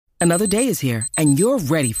Another day is here, and you're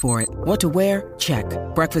ready for it. What to wear? Check.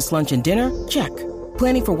 Breakfast, lunch, and dinner? Check.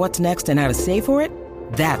 Planning for what's next and how to save for it?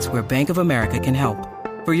 That's where Bank of America can help.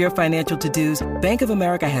 For your financial to-dos, Bank of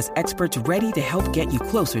America has experts ready to help get you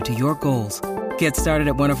closer to your goals. Get started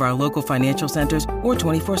at one of our local financial centers or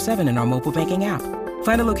 24/7 in our mobile banking app.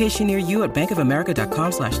 Find a location near you at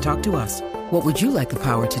bankofamerica.com/talktous. What would you like the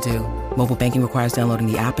power to do? Mobile banking requires downloading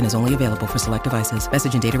the app and is only available for select devices.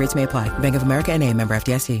 Message and data rates may apply. Bank of America N.A., member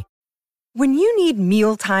FDIC. When you need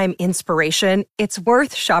mealtime inspiration, it's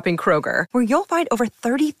worth shopping Kroger, where you'll find over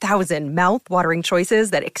 30,000 mouth-watering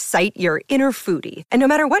choices that excite your inner foodie. And no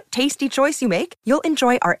matter what tasty choice you make, you'll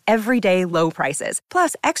enjoy our everyday low prices,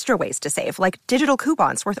 plus extra ways to save, like digital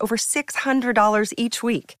coupons worth over $600 each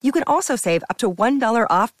week. You can also save up to $1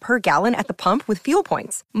 off per gallon at the pump with fuel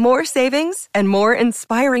points. More savings and more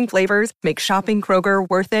inspiring flavors make shopping Kroger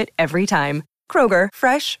worth it every time. Kroger,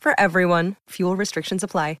 fresh for everyone. Fuel restrictions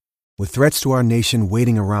apply. With threats to our nation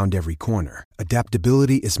waiting around every corner,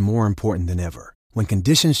 adaptability is more important than ever. When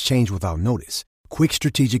conditions change without notice, quick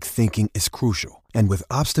strategic thinking is crucial. And with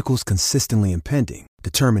obstacles consistently impending,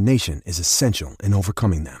 determination is essential in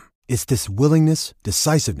overcoming them. It's this willingness,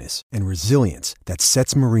 decisiveness, and resilience that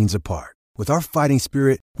sets Marines apart. With our fighting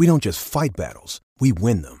spirit, we don't just fight battles, we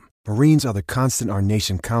win them. Marines are the constant our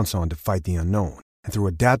nation counts on to fight the unknown. And through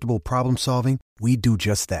adaptable problem solving, we do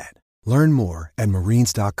just that. Learn more at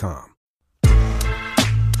marines.com.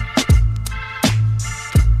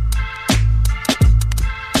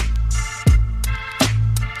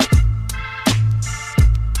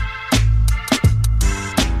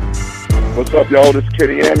 What's up, y'all? This is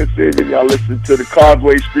Kenny Anderson, and y'all listen to the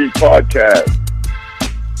Causeway Street Podcast.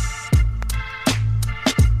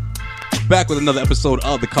 Back with another episode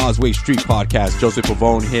of the Causeway Street Podcast. Joseph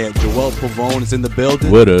Pavone here. Joel Pavone is in the building.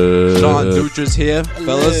 What up? Sean Dutra's here.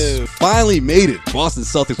 Fellas, finally made it. Boston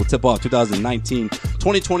Celtics will tip off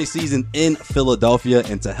 2019-2020 season in Philadelphia.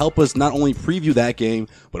 And to help us not only preview that game,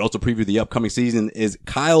 but also preview the upcoming season is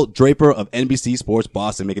Kyle Draper of NBC Sports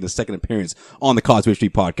Boston, making his second appearance on the Causeway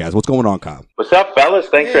Street Podcast. What's going on, Kyle? What's up, fellas?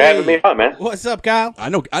 Thanks for having me on, man. What's up, Kyle? I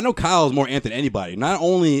know Kyle is more amped than anybody. Not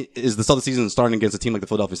only is the Celtics season starting against a team like the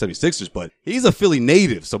Philadelphia 76ers, but he's a Philly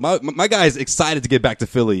native. So my guy is excited to get back to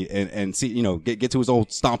Philly and see, get to his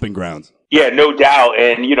old stomping grounds. Yeah, no doubt.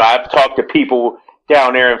 And, I've talked to people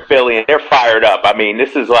down there in Philly, and they're fired up. I mean,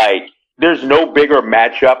 this is like, there's no bigger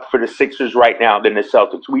matchup for the Sixers right now than the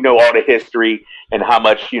Celtics. We know all the history and how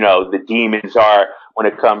much, the demons are when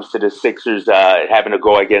it comes to the Sixers having to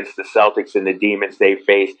go against the Celtics and the demons they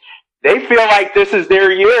face. They feel like this is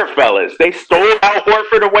their year, fellas. They stole Al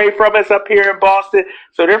Horford away from us up here in Boston,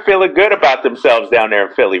 so they're feeling good about themselves down there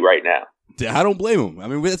in Philly right now. I don't blame him. I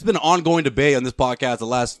mean, it's been an ongoing debate on this podcast the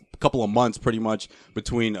last couple of months, pretty much,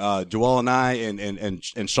 between Joel and I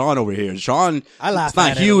and Sean over here. Sean, it's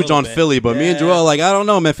not huge on Philly, but me and Joel, I don't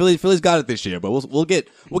know, man. Philly's got it this year, but we'll get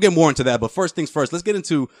more into that. But first things first, let's get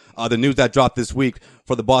into the news that dropped this week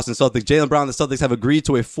for the Boston Celtics. Jaylen Brown, the Celtics have agreed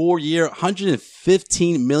to a 4-year,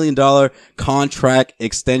 $115 million contract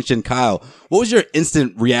extension. Kyle, what was your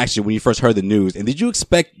instant reaction when you first heard the news? And did you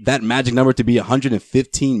expect that magic number to be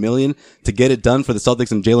 $115 million to get it done for the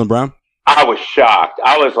Celtics and Jaylen Brown? I was shocked.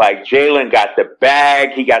 I was like, Jaylen got the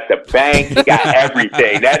bag, he got the bank, he got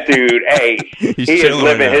everything. That dude, he is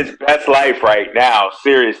living his best life right now.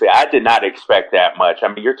 Seriously, I did not expect that much. I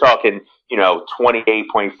mean, you're talking,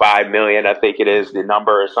 $28.5 million, I think it is the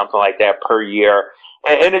number or something like that per year.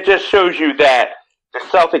 And it just shows you that the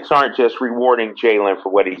Celtics aren't just rewarding Jaylen for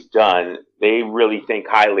what he's done. They really think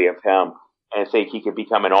highly of him and think he could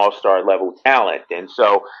become an all-star level talent. And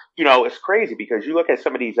so, it's crazy because you look at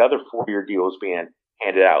some of these other 4-year deals being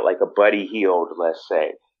handed out, like a Buddy Hield, let's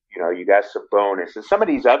say. You got Sabonis and some of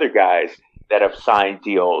these other guys that have signed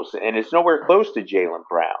deals, and it's nowhere close to Jaylen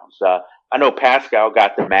Brown's. I know Pascal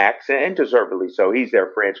got the max, and deservedly so. He's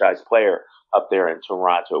their franchise player up there in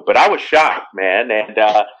Toronto. But I was shocked, man, and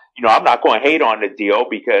I'm not going to hate on the deal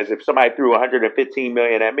because if somebody threw $115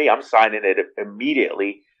 million at me, I'm signing it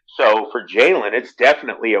immediately. So for Jaylen, it's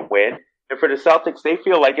definitely a win. And for the Celtics, they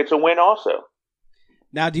feel like it's a win also.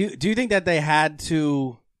 Now, do you think that they had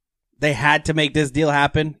to make this deal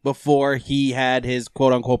happen before he had his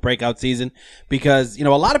quote unquote breakout season? Because, a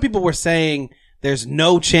lot of people were saying there's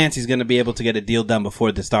no chance he's going to be able to get a deal done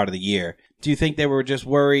before the start of the year. Do you think they were just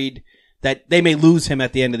worried that they may lose him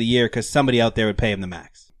at the end of the year because somebody out there would pay him the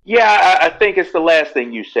max? Yeah, I think it's the last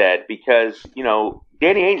thing you said because,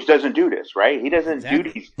 Danny Ainge doesn't do this, right? He doesn't do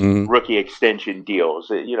these rookie extension deals.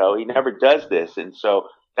 He never does this. And so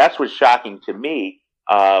that's what's shocking to me.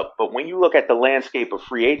 But when you look at the landscape of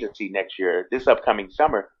free agency next year, this upcoming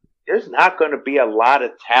summer, there's not going to be a lot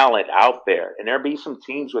of talent out there, and there'll be some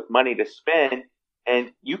teams with money to spend,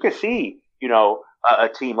 and you can see, a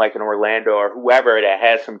team like an Orlando or whoever that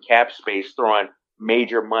has some cap space throwing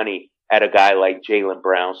major money at a guy like Jaylen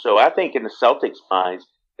Brown. So I think in the Celtics' minds,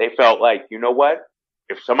 they felt like, you know what?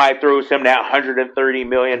 If somebody throws him that $130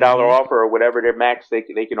 million offer or whatever their max they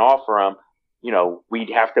can offer him,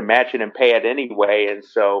 we'd have to match it and pay it anyway. And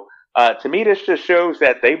so to me, this just shows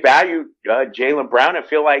that they value Jaylen Brown and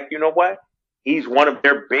feel like, you know what? He's one of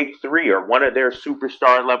their big three or one of their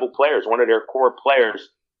superstar level players, one of their core players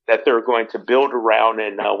that they're going to build around.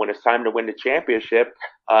 And when it's time to win the championship,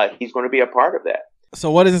 he's going to be a part of that.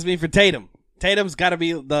 So what does this mean for Tatum? Tatum's got to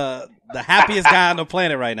be the happiest guy on the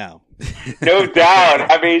planet right now. No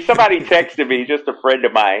doubt. I mean, somebody texted me, just a friend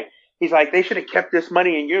of mine. He's like, they should have kept this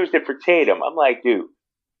money and used it for Tatum. I'm like, dude,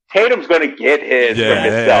 Tatum's going to get his from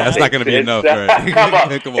himself. Yeah, that's not going to be enough. Right? Come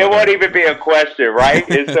on. It won't even be a question, right?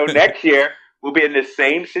 And so next year, we'll be in the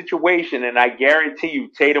same situation, and I guarantee you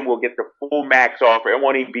Tatum will get the full max offer. It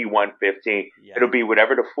won't even be 115. Yeah. It'll be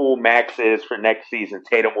whatever the full max is for next season.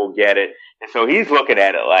 Tatum will get it. And so he's looking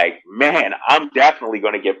at it like, man, I'm definitely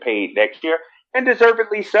going to get paid next year, and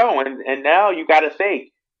deservedly so. And now you got to think,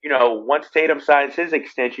 once Tatum signs his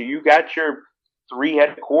extension, you got your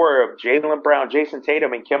three-head core of Jaylen Brown, Jason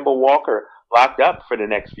Tatum, and Kemba Walker locked up for the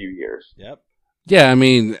next few years. Yep. Yeah, I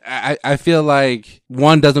mean, I feel like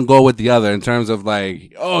one doesn't go with the other in terms of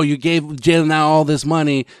like, oh, you gave Jaylen now all this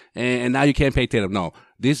money and now you can't pay Tatum. No,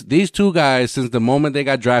 these two guys, since the moment they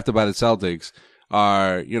got drafted by the Celtics,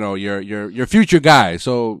 are your future guys.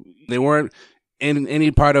 So they weren't in any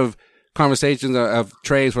part of conversations of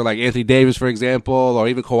trades for like Anthony Davis, for example, or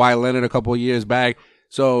even Kawhi Leonard a couple of years back.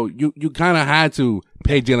 So you kind of had to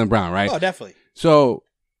pay Jaylen Brown, right? Oh, definitely. So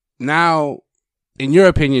now, in your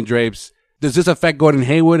opinion, Drapes, does this affect Gordon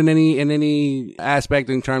Hayward in any aspect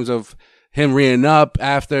in terms of him re-ing up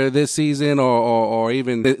after this season or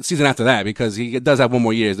even the season after that? Because he does have one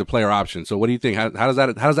more year as a player option. So what do you think? How does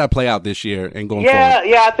that play out this year and going forward?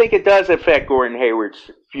 Yeah, I think it does affect Gordon Hayward's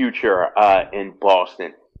future in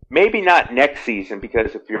Boston. Maybe not next season,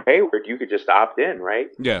 because if you're Hayward, you could just opt in, right?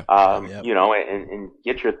 Yeah. And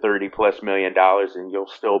get your $30+ million and you'll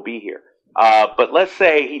still be here. But let's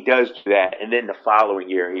say he does do that, and then the following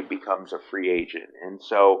year he becomes a free agent. And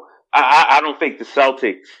so I don't think the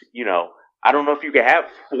Celtics, I don't know if you could have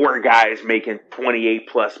four guys making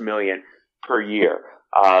 $28+ million per year.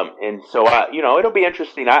 And so, it'll be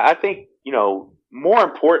interesting. I think, more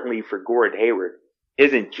importantly for Gordon Hayward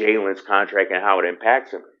isn't Jaylen's contract and how it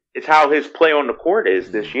impacts him. It's how his play on the court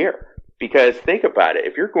is this year. Because think about it.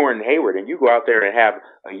 If you're Gordon Hayward and you go out there and have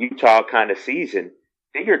a Utah kind of season,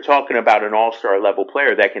 then you're talking about an all-star level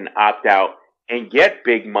player that can opt out and get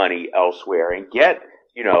big money elsewhere and get,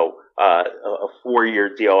 a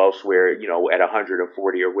 4-year deal elsewhere, at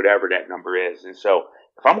 140 or whatever that number is. And so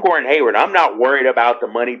if I'm Gordon Hayward, I'm not worried about the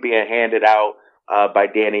money being handed out by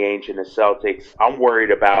Danny Ainge and the Celtics. I'm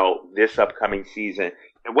worried about this upcoming season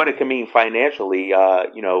and what it can mean financially,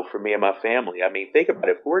 for me and my family. I mean, think about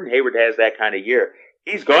it. If Gordon Hayward has that kind of year,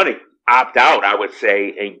 he's going to opt out, I would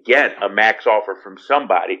say, and get a max offer from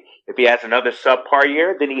somebody. If he has another subpar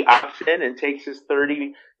year, then he opts in and takes his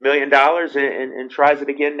 $30 million and tries it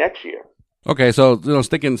again next year. Okay, so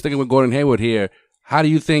sticking with Gordon Hayward here, how do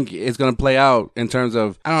you think it's going to play out in terms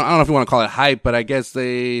of, I don't know if you want to call it hype, but I guess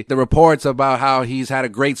the reports about how he's had a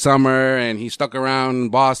great summer and he stuck around in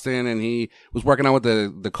Boston and he was working out with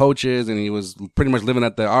the coaches and he was pretty much living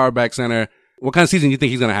at the Auerbach Center. What kind of season do you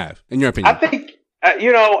think he's going to have, in your opinion?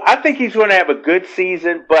 I think he's going to have a good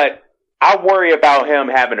season, but I worry about him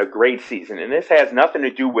having a great season. And this has nothing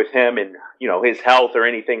to do with him and, his health or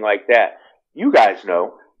anything like that. You guys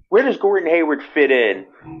know, where does Gordon Hayward fit in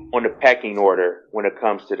on the pecking order when it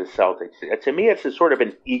comes to the Celtics? To me, it's a sort of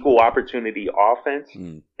an equal opportunity offense.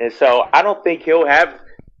 And so I don't think he'll have,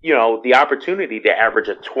 the opportunity to average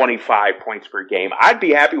a 25 points per game. I'd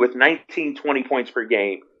be happy with 19, 20 points per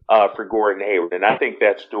game for Gordon Hayward, and I think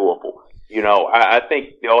that's doable. I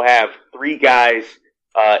think they'll have three guys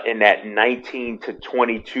in that 19 to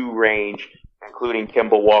 22 range, including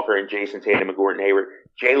Kemba Walker and Jason Tatum and Gordon Hayward.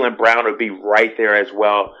 Jaylen Brown would be right there as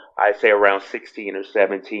well. I'd say around 16 or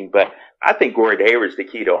 17. But I think Gordon Hayward's the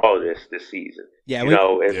key to all this season. Yeah,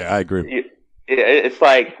 I agree. It's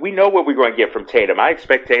like we know what we're going to get from Tatum. I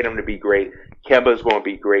expect Tatum to be great. Kemba's going to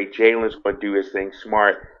be great. Jalen's going to do his thing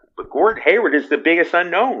smart. But Gordon Hayward is the biggest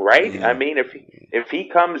unknown, right? Yeah. I mean, if he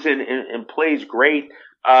comes in and plays great,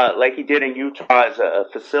 like he did in Utah as a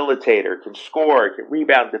facilitator, can score, can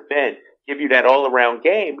rebound, defend, give you that all-around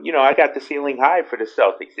game, I got the ceiling high for the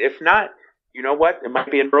Celtics. If not, you know what? It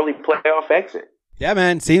might be an early playoff exit. Yeah,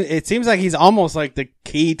 man. It seems like he's almost like the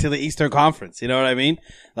key to the Eastern Conference. You know what I mean?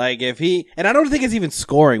 Like if he, and I don't think it's even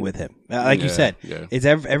scoring with him. Like you said, it's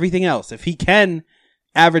everything else. If he can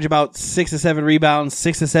average about 6 to 7 rebounds,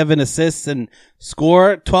 6 to 7 assists, and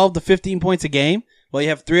score 12 to 15 points a game, well, you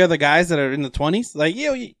have 3 other guys that are in the 20s. Like,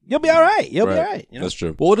 you'll be all right. You'll be all right. You know? That's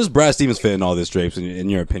true. Well, what does Brad Stevens fit in all this, Drapes? In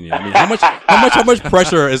your opinion, I mean, how much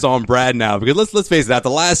pressure is on Brad now? Because let's face it, after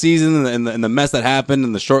last season and the mess that happened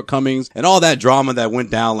and the shortcomings and all that drama that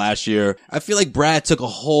went down last year, I feel like Brad took a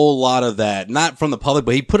whole lot of that, not from the public,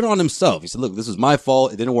 but he put it on himself. He said, "Look, this was my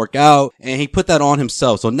fault. It didn't work out," and he put that on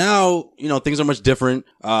himself. So now, things are much different.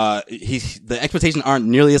 The expectations aren't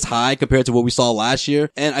nearly as high compared to what we saw last year,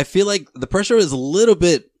 and I feel like the pressure is a little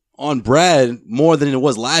bit on Brad more than it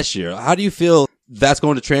was last year. How do you feel that's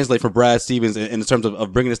going to translate for Brad Stevens in terms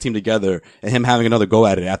of bringing this team together and him having another go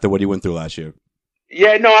at it after what he went through last year?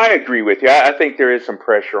 Yeah, no, I agree with you. I think there is some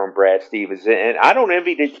pressure on Brad Stevens, and I don't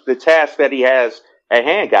envy the task that he has at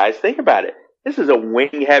hand, guys. Think about it. This is a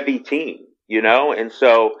wing-heavy team, and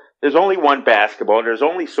so there's only one basketball. There's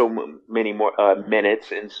only so many more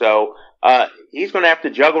minutes, and so he's going to have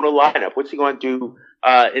to juggle the lineup. What's he going to do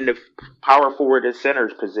in the power forward and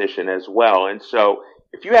center's position as well? And so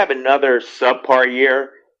if you have another subpar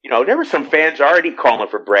year, there were some fans already calling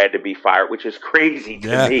for Brad to be fired, which is crazy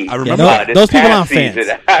to me. I remember those people aren't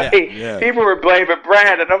fans. People were blaming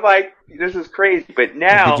Brad, and I'm like, this is crazy. But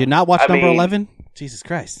now, did you not watch number 11? Jesus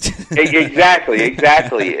Christ.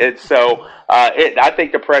 Exactly. And so I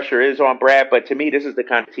think the pressure is on Brad, but to me, this is the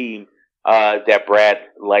kind of team that Brad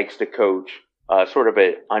likes to coach. Sort of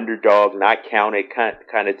an underdog, not counted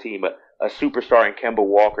kind of team. A superstar in Kemba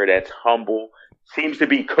Walker that's humble, seems to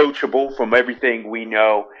be coachable from everything we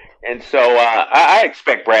know. And so I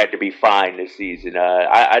expect Brad to be fine this season.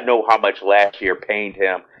 I know how much last year pained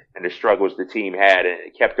him and the struggles the team had, and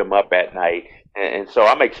it kept him up at night. And so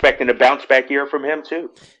I'm expecting a bounce back year from him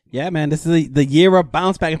too. Yeah, man, this is the year of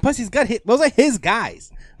bounce back. And plus, he's got those are his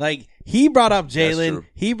guys. Like, he brought up Jalen,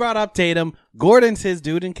 he brought up Tatum, Gordon's his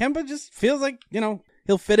dude, and Kemba just feels like,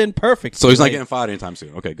 he'll fit in perfect. So he's not getting fired anytime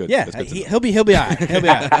soon. Okay, good. Yeah, he'll be all right. He'll be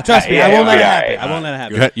all right. Trust me, I won't let it happen. I won't let it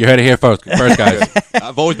happen. You heard it here first guys.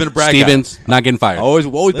 I've always been a Brad Stevens, guy. Not getting fired. I've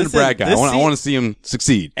always been a Brad guy. I want to see him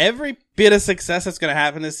succeed. Every bit of success that's going to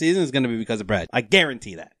happen this season is going to be because of Brad. I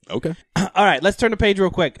guarantee that. Okay. All right, let's turn the page real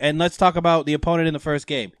quick, and let's talk about the opponent in the first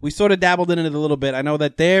game. We sort of dabbled in it a little bit. I know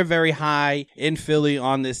that they're very high in Philly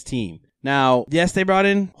on this team. Now, yes, they brought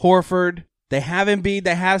in Horford. They have Embiid.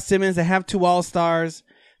 They have Simmons. They have 2 All-Stars.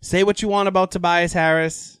 Say what you want about Tobias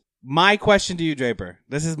Harris. My question to you, Draper,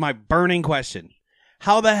 this is my burning question.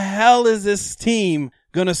 How the hell is this team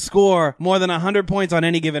going to score more than 100 points on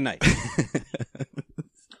any given night?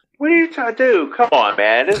 What are you trying to do? Come on,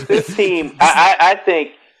 man. This team, I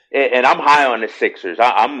think, and I'm high on the Sixers.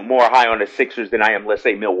 I'm more high on the Sixers than I am, let's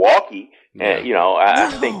say, Milwaukee. And,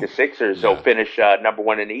 I think the Sixers will finish number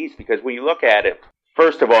 1 in the East, because when you look at it,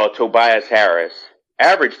 first of all, Tobias Harris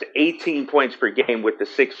averaged 18 points per game with the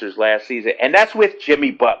Sixers last season, and that's with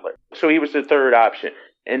Jimmy Butler. So he was the third option.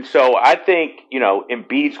 And so I think,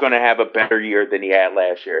 Embiid's going to have a better year than he had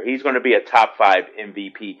last year. He's going to be a top 5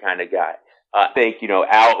 MVP kind of guy. I think,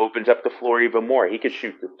 Al opens up the floor even more. He could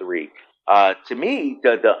shoot the 3. To me,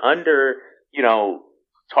 the under,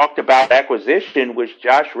 talked about acquisition was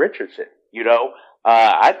Josh Richardson.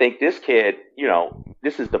 I think this kid,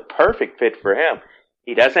 this is the perfect fit for him.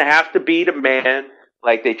 He doesn't have to be the man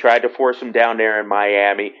like they tried to force him down there in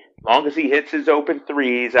Miami. As long as he hits his open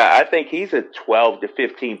threes, I think he's a 12 to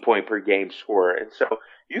 15 point per game scorer. And so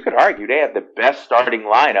you could argue they have the best starting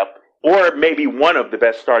lineup, or maybe one of the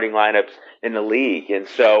best starting lineups in the league. And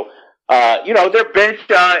so, their bench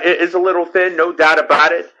is a little thin, no doubt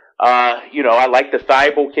about it. I like the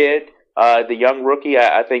Thibault kid, the young rookie.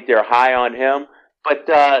 I think they're high on him. But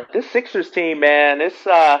this Sixers team, man,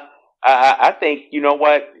 I think,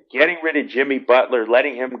 getting rid of Jimmy Butler,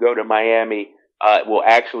 letting him go to Miami, will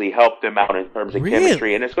actually help them out in terms of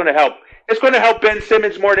chemistry, and it's going to help. It's going to help Ben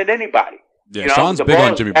Simmons more than anybody. Yeah, Sean's big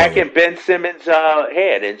on Jimmy Butler. Back in Ben Simmons'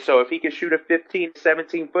 head, and so if he can shoot a 15,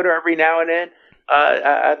 17-footer every now and then,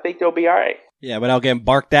 I think they'll be all right. Yeah, without getting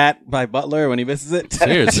barked at by Butler when he misses it.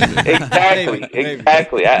 Seriously.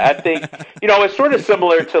 Exactly. I think, it's sort of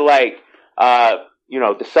similar to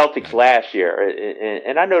the Celtics last year.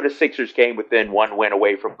 And I know the Sixers came within 1 win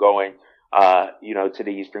away from going, to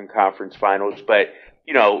the Eastern Conference Finals. But,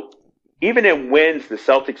 even in wins, the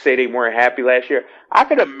Celtics say they weren't happy last year. I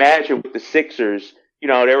could imagine with the Sixers,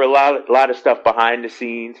 there were a lot of stuff behind the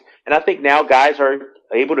scenes. And I think now guys are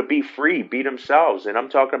able to be free, be themselves. And I'm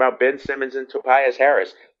talking about Ben Simmons and Tobias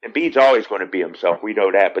Harris. Embiid's always going to be himself. We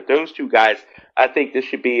know that. But those two guys, I think this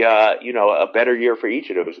should be, a better year for each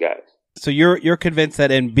of those guys. So you're convinced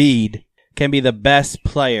that Embiid can be the best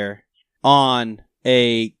player on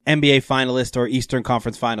a NBA finalist or Eastern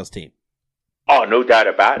Conference Finals team? Oh, no doubt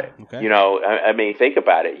about it. Okay. You know, I mean, think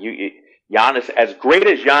about it. Giannis, as great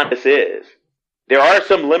as Giannis is, there are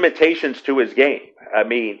some limitations to his game. I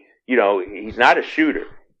mean, you know, he's not a shooter.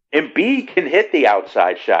 Embiid can hit the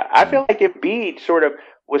outside shot. I feel like Embiid sort of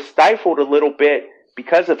was stifled a little bit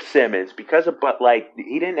because of Simmons, but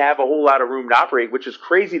he didn't have a whole lot of room to operate, which is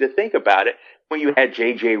crazy to think about it when you had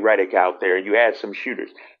J.J. Redick out there and you had some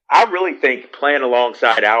shooters. I really think playing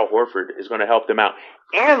alongside Al Horford is going to help them out.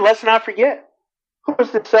 And let's not forget, who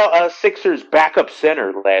was the Sixers backup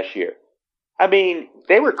center last year? I mean,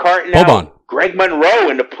 they were carting out Greg Monroe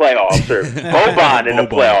in the playoffs or Boban in the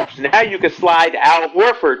playoffs. Now you can slide Al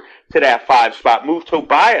Horford to that 5 spot, move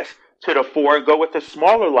Tobias to the 4, and go with a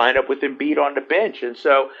smaller lineup with Embiid on the bench. And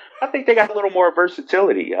so I think they got a little more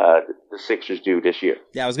versatility, the Sixers do this year.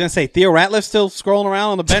 Yeah, I was going to say, Theo Ratliff's still scrolling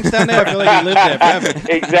around on the bench down there. I feel like he lived there forever.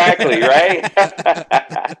 Exactly, right?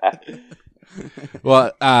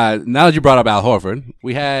 Well, now that you brought up Al Horford,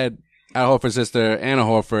 we had Al Horford's sister, Anna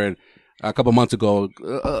Horford, a couple months ago,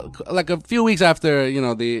 like a few weeks after,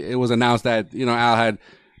 it was announced that, Al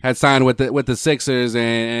had signed with the Sixers,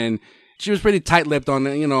 and she was pretty tight-lipped on,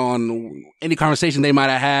 on any conversation they might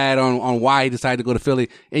have had on why he decided to go to Philly.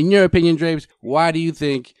 In your opinion, Drapes, why do you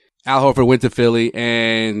think Al Horford went to Philly?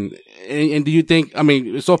 And do you think, I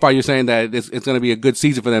mean, so far you're saying that it's going to be a good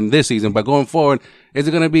season for them this season, but going forward, is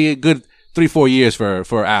it going to be a good 3-4 years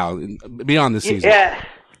for Al beyond this season? Yeah.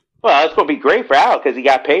 Well, it's going to be great for Al because he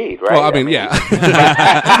got paid, right? Well, I mean yeah.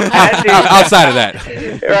 Outside of that.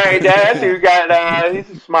 Right. That's who got,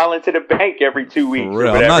 he's smiling to the bank every 2 weeks. For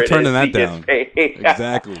real. I'm not turning that down.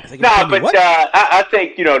 Exactly. No, but I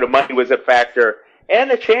think, the money was a factor.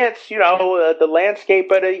 And the chance, the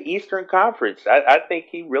landscape of the Eastern Conference. I think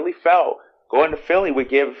he really felt going to Philly would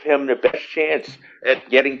give him the best chance at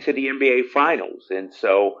getting to the NBA Finals. And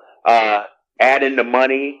so add in the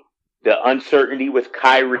money, the uncertainty with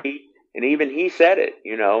Kyrie, and even he said it,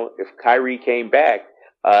 if Kyrie came back,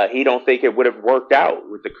 he don't think it would have worked out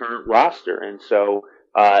with the current roster. And so,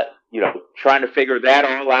 trying to figure that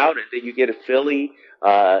all out, and then you get a Philly,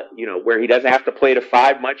 where he doesn't have to play the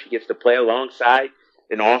 5 much. He gets to play alongside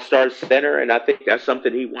an all-star center, and I think that's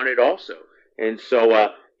something he wanted also. And so,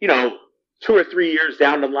 2 or 3 years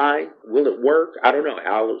down the line, will it work? I don't know.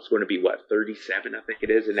 Al is going to be, 37, I think it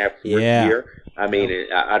is, in that 4th year. I mean,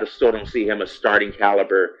 I still don't see him a starting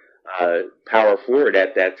caliber power forward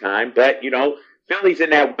at that time. But, Philly's in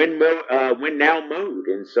that win-now mode.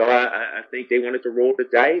 And so I think they wanted to roll the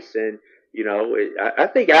dice. And, I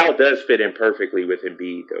think Al does fit in perfectly with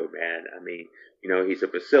Embiid, though, man. I mean, he's a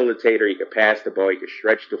facilitator. He can pass the ball. He can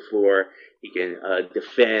stretch the floor. He can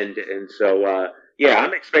defend. And so,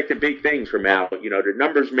 I'm expecting big things from Al. The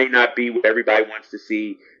numbers may not be what everybody wants to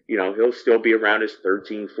see. He'll still be around his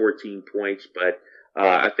 13, 14 points, but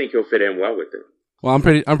I think he'll fit in well with it. Well,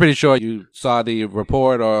 I'm pretty sure you saw the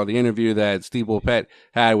report or the interview that Steve Bulpett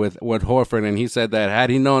had with Horford, and he said that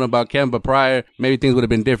had he known about Kemba prior, maybe things would have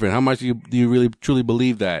been different. How much do you really truly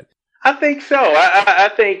believe that? I think so.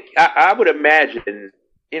 I think I would imagine.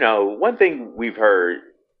 One thing we've heard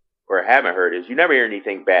or haven't heard is you never hear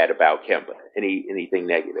anything bad about Kemba, anything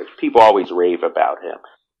negative. People always rave about him.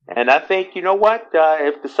 And I think,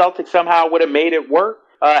 if the Celtics somehow would have made it work,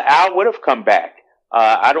 Al would have come back.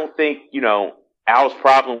 I don't think, Al's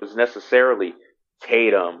problem was necessarily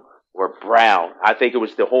Tatum or Brown. I think it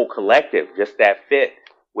was the whole collective, just that fit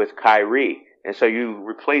with Kyrie. And so you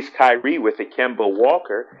replace Kyrie with a Kemba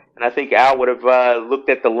Walker, and I think Al would have looked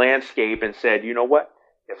at the landscape and said, you know what,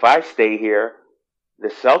 if I stay here, the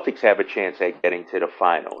Celtics have a chance at getting to the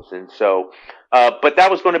finals. And so, but that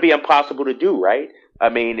was going to be impossible to do, right? I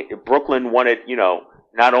mean, Brooklyn wanted,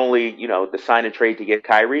 not only, the sign and trade to get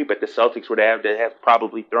Kyrie, but the Celtics would have to have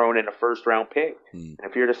probably thrown in a first-round pick. And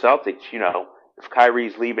if you're the Celtics, if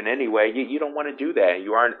Kyrie's leaving anyway, you don't want to do that.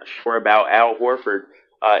 You aren't sure about Al Horford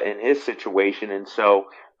in his situation. And so,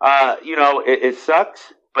 it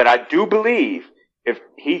sucks, but I do believe if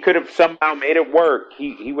he could have somehow made it work,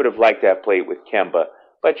 he would have liked to have played with Kemba.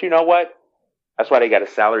 But you know what? That's why they got a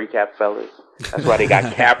salary cap, fellas. That's why they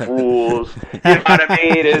got cap rules. You know what I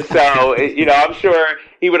mean? And so, I'm sure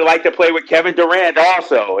he would have liked to play with Kevin Durant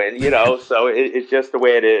also. And, so it's just the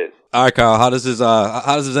way it is. All right, Kyle, how does this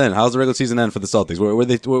end? How's the regular season end for the Celtics? Where are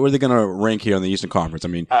they going to rank here in the Eastern Conference? I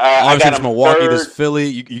mean, obviously it's Milwaukee, there's Philly.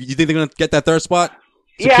 You think they're going to get that third spot?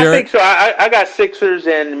 Yeah, I think so. I got Sixers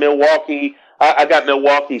and Milwaukee. I got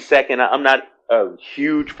Milwaukee second. I'm not a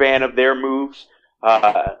huge fan of their moves.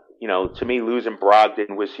 To me, losing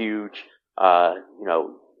Brogdon was huge.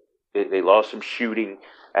 They lost some shooting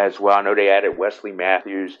as well. I know they added Wesley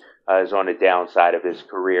Matthews is on the downside of his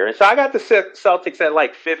career. And so I got the Celtics at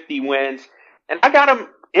like 50 wins. And I got them,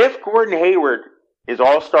 if Gordon Hayward is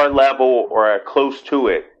all-star level or close to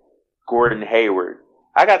it, Gordon Hayward,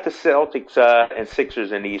 I got the Celtics and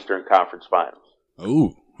Sixers in the Eastern Conference Finals.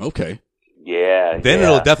 Ooh, okay. Yeah. Then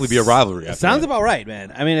it'll definitely be a rivalry. It sounds about right,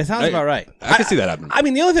 man. I mean, it sounds about right. I can see that happening. I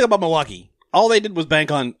mean, the only thing about Milwaukee, all they did was bank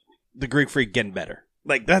on the Greek Freak getting better.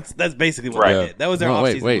 Like, that's basically what they did. That was their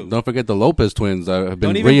offseason move. Don't forget the Lopez twins have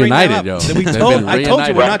been Don't reunited, yo. I told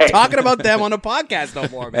you, we're not talking about them on the podcast no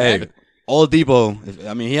more, man. Hey, Oladipo,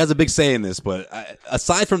 I mean, he has a big say in this, but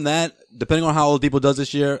aside from that, depending on how Oladipo does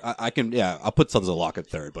this year, I'll put Suns a lock at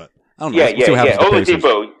third, but I don't know. Yeah.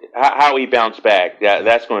 Oladipo, how he bounced back,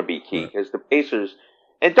 that's going to be key, because the Pacers.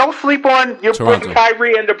 And don't sleep on your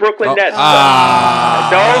Kyrie and the Brooklyn Nets.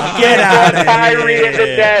 Don't get out of Kyrie and the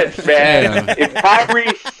Nets, man. If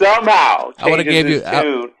Kyrie somehow changes his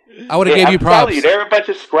tune, I would have gave you props. I'm telling you, there are a bunch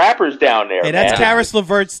of scrappers down there. Hey, that's Karis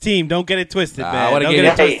LeVert's team. Don't get it twisted, man. I would have gave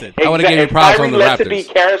you props on the Raptors. If Kyrie lets it be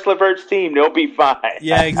Karis LeVert's team, they'll be fine.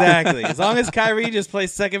 Yeah, exactly. As long as Kyrie just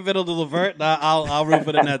plays second fiddle to LeVert, I'll root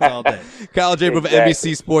for the Nets all day. Kyle Draper of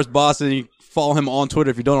NBC Sports Boston. You follow him on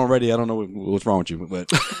Twitter if you don't already. I don't know what's wrong with you,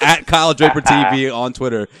 but at Kyle Draper TV on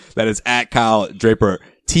Twitter. That is at Kyle Draper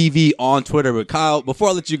TV on Twitter. But Kyle, before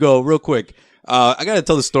I let you go, real quick, I gotta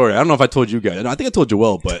tell the story. I don't know if I told you guys. I think I told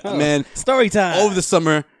Joel, but man, story time. Over the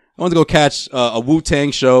summer, I went to go catch a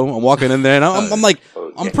Wu-Tang show. I'm walking in there, and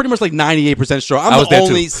I'm pretty much like 98% sure I'm the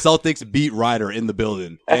only Celtics beat writer in the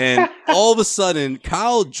building. And all of a sudden,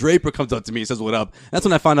 Kyle Draper comes up to me and says, "What up?" That's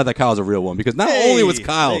when I found out that Kyle's a real one, because not only was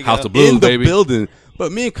Kyle House of Blues, in the baby. building,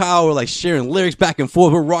 but me and Kyle were like sharing lyrics back and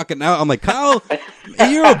forth. We're rocking out. I'm like, Kyle,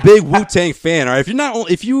 you're a big Wu-Tang fan, all right?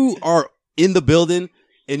 If you are in the building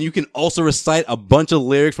and you can also recite a bunch of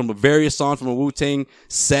lyrics from various songs from a Wu-Tang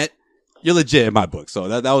set, you're legit in my book. So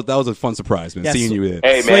that was a fun surprise, man, seeing you there.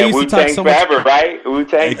 Hey, man, Wu-Tang forever, right?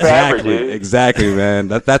 Wu-Tang forever, dude. Exactly, man.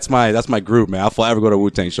 That's my group, man. I'll forever go to a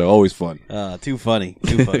Wu-Tang show. Always fun. Too funny.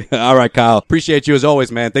 All right, Kyle. Appreciate you as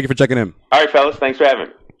always, man. Thank you for checking in. All right, fellas. Thanks for having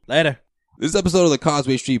me. Later. This episode of the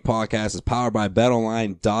Causeway Street Podcast is powered by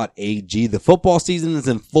BetOnline.ag. The football season is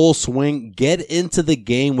in full swing. Get into the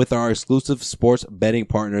game with our exclusive sports betting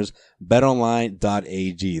partners,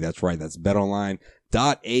 BetOnline.ag. That's right. That's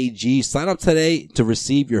BetOnline.ag. Sign up today to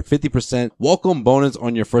receive your 50% welcome bonus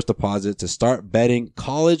on your first deposit to start betting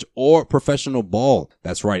college or professional ball.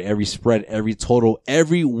 That's right. Every spread, every total,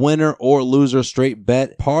 every winner or loser, straight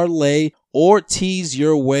bet, parlay, or tease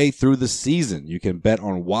your way through the season. You can bet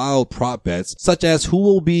on wild prop bets, such as who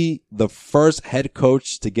will be the first head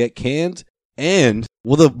coach to get canned, and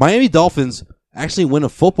will the Miami Dolphins actually win a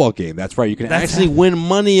football game? That's right. You can actually win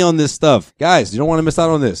money on this stuff. Guys, you don't want to miss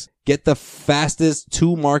out on this. Get the fastest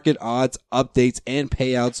to market odds, updates, and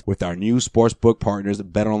payouts with our new sportsbook partners,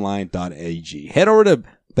 BetOnline.ag. Head over to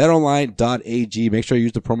BetOnline.ag. Make sure you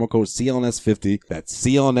use the promo code CLNS50. That's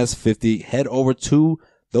CLNS50. Head over to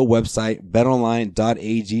the website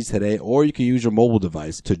betonline.ag today, or you can use your mobile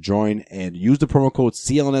device to join and use the promo code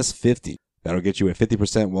CLNS50. That'll get you a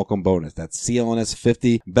 50% welcome bonus. That's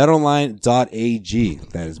CLNS50. BetOnline.ag.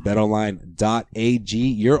 That is BetOnline.ag,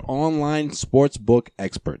 your online sportsbook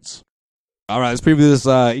experts. All right, let's preview this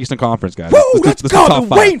Eastern Conference, guys. Let's go. I've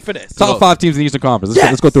been waiting for this. Top 5 teams in the Eastern Conference.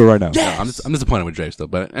 Let's go through it right now. Yes. I'm disappointed with Drapes, though.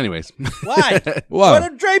 But anyways. Why? What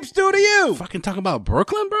did Drapes do to you? Fucking talk about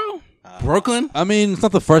Brooklyn, bro. Brooklyn? I mean, it's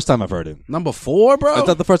not the first time I've heard it. Number 4, bro? It's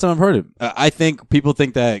not the first time I've heard it. I think people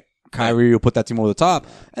think that Kyrie will put that team over the top,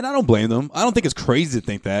 and I don't blame them. I don't think it's crazy to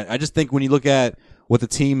think that. I just think when you look at what the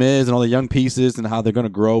team is and all the young pieces and how they're going to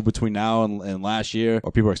grow between now and last year,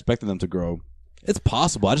 or people are expecting them to grow, it's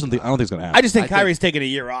possible. I don't think it's going to happen. I just think Kyrie's taking a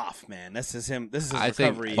year off, man. This is him. This is his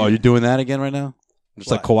recovery year. Oh, you're doing that again right now? Just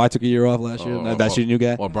like Kawhi took a year off last year. That's your new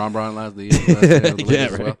guy. Or Bron last year. Yeah,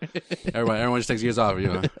 right. Well. Everyone just takes years off, you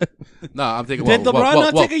know. No, I'm thinking. Did LeBron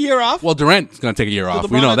not take a year off? Well, Durant's going to take a year off.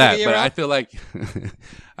 We know that, but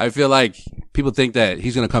I feel like people think that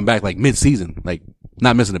he's going to come back like mid-season, like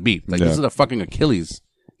not missing a beat. Like this is a fucking Achilles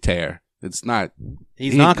tear. It's not.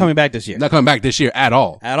 He's not coming back this year. Not coming back this year at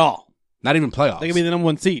all. At all. Not even playoffs. They could be the number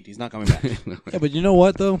 1 seed. He's not coming back. Yeah, but you know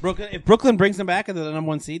what, though? If Brooklyn brings them back as the number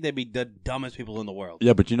 1 seed, they'd be the dumbest people in the world.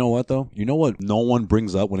 Yeah, but you know what, though? You know what no one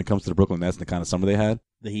brings up when it comes to the Brooklyn Nets and the kind of summer they had?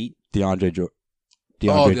 The Heat? DeAndre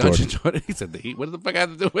Jordan. He said the Heat. What does the fuck I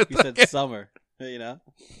have to do with He said summer. You know,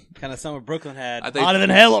 kind of summer Brooklyn had hotter than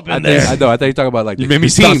hell up in there. I know. I thought you talking about like You made me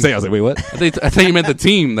stop saying. I was like, wait, what? I thought you meant the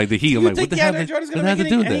team, like the Heat. I'm You like, think what the hell? DeAndre Jordan's going What to has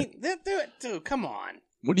to make do any? with that? Dude, come on.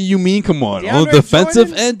 What do you mean? Come on, on the DeAndre defensive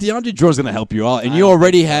Jordan? end, DeAndre Jordan's gonna help you out, and you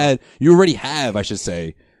already have, I should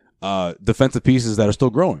say, defensive pieces that are still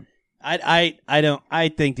growing. I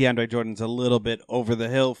think DeAndre Jordan's a little bit over the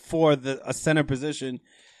hill for a center position.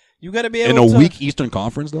 You got to be able In a to, weak Eastern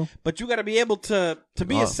Conference, though. but you got to be able to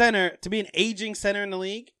be a center, to be an aging center in the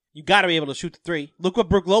league. You got to be able to shoot the three. Look what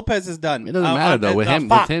Brook Lopez has done. It doesn't matter though. With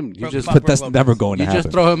him, you just But that's never going to you happen.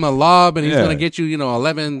 just throw him a lob and he's Yeah. going to get you,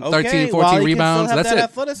 11, 13, Okay, 14 well, he rebounds. can still have That's that it.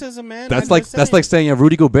 athleticism, man. That's I'm like just saying. you have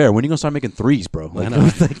Rudy Gobert. When are you gonna start making threes, bro? Like, know.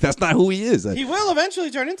 that's not who he is. He will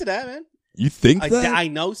eventually turn into that, man. You think that? I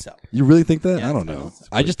know so. You really think that? Yeah, I don't I know. know.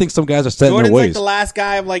 I just think some guys are set in Jordan's their like ways. the last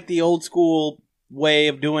guy of like the old school way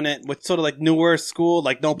of doing it, with sort of like newer school,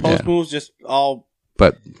 like no post Yeah. moves, just all.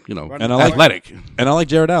 But And I like- athletic. And I like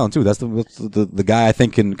Jared Allen too. That's the guy I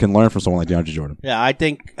think can learn from someone like DeAndre Jordan. Yeah, I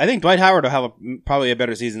think Dwight Howard will have probably a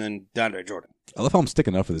better season than DeAndre Jordan. I love how I'm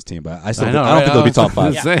sticking up for this team, but I I don't know, right? think they'll be top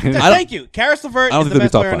five. Yeah. Yeah. Saying. Thank you. Karis LeVert I don't is think the they'll be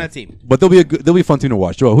best top player on five. that team. But they'll be a fun team to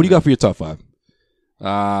watch. Joel, who do you got for your top five?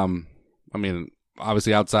 I mean,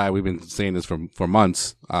 obviously outside, we've been saying this for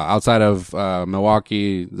months. Outside of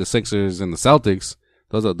Milwaukee, the Sixers, and the Celtics,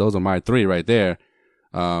 those are my three right there.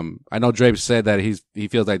 I know Drape said that he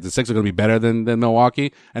feels like the Sixers are going to be better than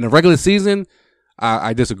Milwaukee. And the regular season,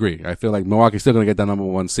 I disagree. I feel like Milwaukee's still going to get that number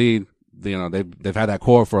one seed. They've had that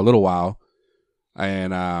core for a little while,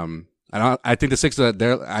 and I think the Sixers,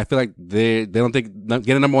 I feel like they don't think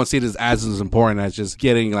getting a number one seed is as important as just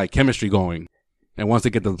getting like chemistry going. And once they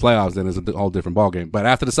get to the playoffs, then it's a whole different ballgame. But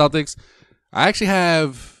after the Celtics, I actually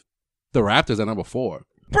have the Raptors at number 4.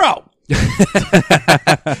 Bro, That's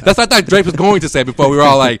what I thought Drake was going to say before we were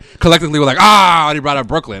all like, collectively were like, and he brought up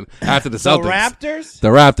Brooklyn after the the Celtics. Raptors? The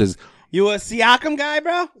Raptors. You a Siakam guy,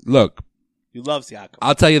 bro? Look, You love Siakam.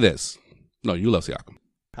 I'll tell you this. No, you love Siakam.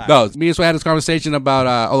 All No, me and Sway had this conversation about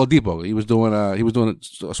Oladipo.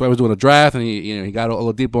 Sway was doing a draft, and he got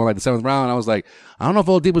Oladipo in like the 7th round. And I was like, I don't know if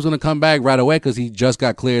Oladipo's going to come back right away because he just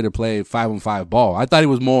got cleared to play 5-on-5 ball. I thought he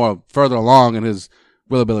was more further along in his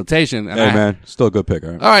rehabilitation. And Man, still a good pick.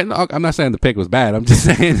 All right. All right, no, I'm not saying the pick was bad. I'm just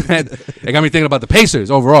saying that it got me thinking about the Pacers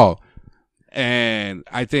overall. And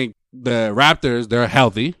I think the Raptors, they're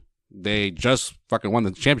healthy. They just fucking won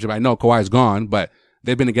the championship. I know Kawhi's gone, but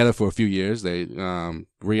they've been together for a few years. They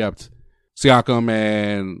re-upped Siakam,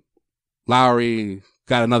 and Lowry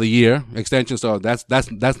got another year extension. So that's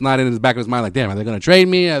not in his back of his mind. Like, damn, are they going to trade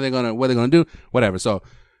me? What are they going to do? Whatever. So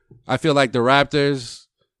I feel like the Raptors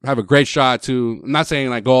have a great shot to, I'm not saying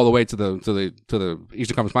like go all the way to the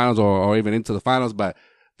Eastern Conference Finals or even into the finals, but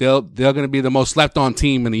they're going to be the most slept on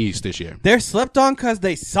team in the East this year. They're slept on because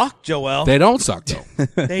they suck, Joel. They don't suck though.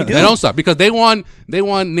 They do. They don't suck because they won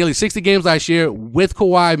nearly 60 games last year with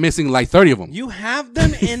Kawhi missing like 30 of them. You have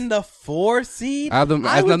them in the 4 seed? I have them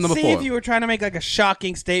I would number see 4. if you were trying to make like a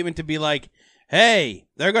shocking statement to be like, hey,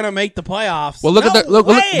 they're going to make the playoffs. Well, look No at the look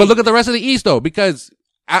way! at the rest of the East though, because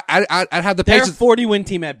I'd have the They're a Pacers. 40-win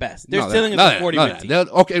team at best. They're still in a 40-win team.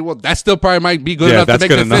 Okay, well, that still probably might be good Yeah, enough that's to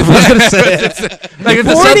make good the enough. fifth. I was gonna Like, if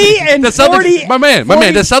the 40 Celtics- and the Celtics, 40 my man,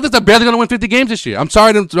 40 the Celtics are barely going to win 50 games this year. I'm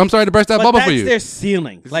sorry to burst that But bubble that's for you. their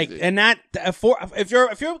ceiling. Like, and that if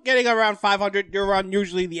you're getting around 500, you're on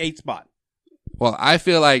usually the 8th spot. Well, I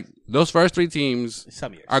feel like those first 3 teams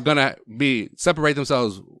Some years. are going to separate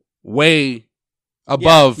themselves way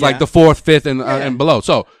above Yeah, like yeah. the 4th, 5th, and Yeah. and below.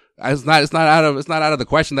 So it's not out of the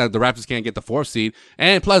question that the Raptors can't get the 4th seed.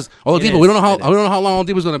 And plus, Oladipo, we don't know how long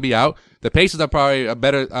Oladipo's going to be out. The Pacers are probably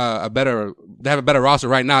they have a better roster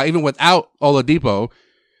right now, even without Oladipo,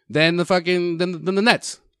 than the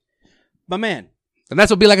Nets. But man, The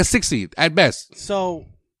Nets will be like a 6th seed at best. so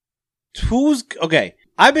okay?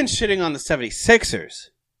 I've been shitting on the 76ers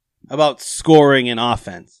about scoring and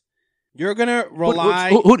offense. You're gonna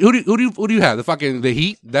rely. Who do you have? The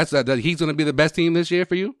Heat? The Heat's going to be the best team this year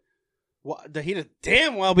for you? The Heat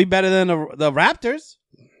damn well be better than the Raptors.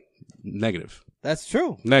 Negative. That's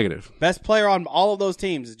true. Negative. Best player on all of those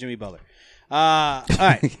teams is Jimmy Butler. All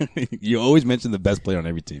right. You always mention the best player on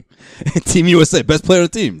every team. Team USA, best player on the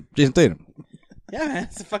team, Jason Tatum. Yeah, man.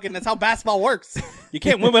 That's how basketball works. You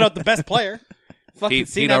can't win without the best player. Fucking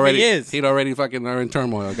see how he is. Heat already fucking are in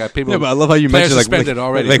turmoil. Got people. Yeah, but I love how you players mentioned suspended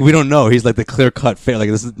already. Like we don't know. He's like the clear cut fair. Like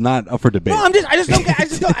this is not up for debate. No, I just don't get. I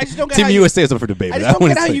just don't get. Team how USA is up for debate. I but just don't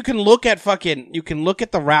wouldn't get how say- you can look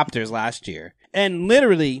at the Raptors last year and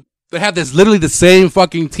literally They have this literally the same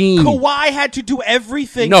fucking team. Kawhi had to do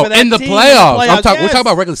everything. No, for that in the team playoffs. We're We're talking yes.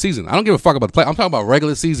 about regular season. I don't give a fuck about the play. I'm talking about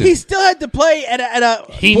regular season. He still had to play at a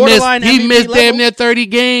He borderline missed. He MVP missed level. damn near 30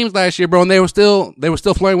 games last year, bro, and they were still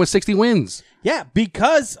flirting with 60 wins. Yeah,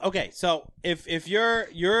 because so if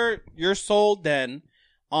you're sold then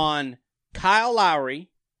on Kyle Lowry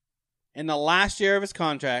in the last year of his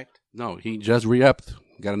contract. No, he just re-upped.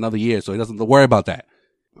 Got another year, so he doesn't have to worry about that.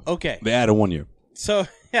 Okay, They added 1 year. so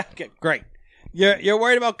yeah, okay, great. You're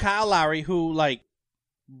worried about Kyle Lowry, who like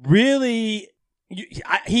really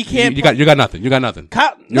he can't. You got nothing. You got nothing.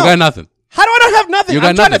 Kyle, You no. got nothing. How do I not have nothing? You got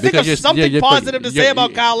I'm trying to nothing think of because something positive to say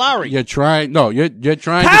about Kyle Lowry. You're trying. No, you're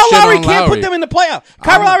trying. Kyle to shit Lowry on can't Lowry. put them in the playoff.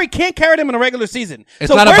 Kyle Lowry can't carry them in a regular season. It's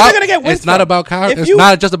so not where's about. he gonna get wins It's not from? about Kyle. If It's you-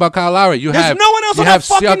 not just about Kyle Lowry. You There's have no one else you on have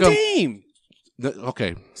that fucking Siakam. team.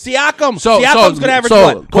 Okay. Siakam's So gonna average so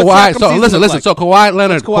what? What's Kawhi. Siakam's So season listen. look like? So Kawhi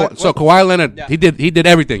Leonard. What's Kawhi- Kawhi Leonard. Yeah. He did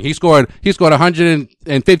everything. He scored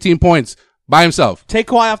 115 points by himself. Take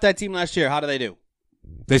Kawhi off that team last year. How do they do?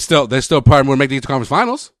 They're still part would make the Eastern Conference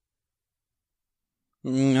Finals. I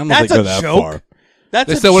don't That's think they're a that joke. far. That's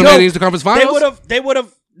They a still joke. would have made the Eastern Conference Finals. They would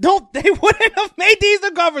have. No, they wouldn't have made the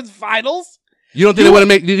Eastern Conference Finals. You don't think they want to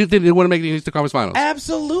make? You think they want to make the Eastern Conference Finals?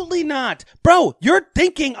 Absolutely not. Bro, you're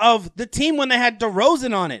thinking of the team when they had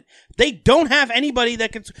DeRozan on it. They don't have anybody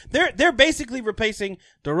that can. They're basically replacing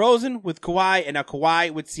DeRozan with Kawhi and a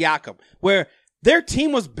Kawhi with Siakam, where their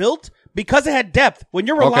team was built because it had depth. When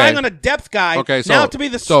you're relying on a depth guy now to be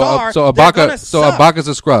the star, so they're gonna Ibaka, suck. Ibaka's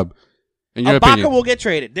a scrub. In your Ibaka opinion, will get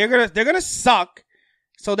traded. They're gonna suck,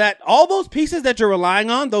 so that all those pieces that you're relying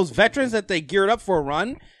on, those veterans that they geared up for a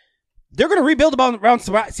run, they're gonna rebuild around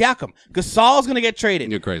Siakam. Gasol's gonna get traded.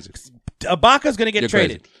 you're crazy. Ibaka's gonna get You're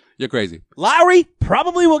traded. crazy. You're crazy. Lowry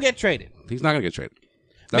probably will get traded. He's not gonna get traded.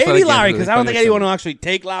 That's why Maybe they can't Lowry, do because it. I don't think anyone will actually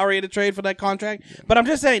take Lowry in a trade for that contract. But I'm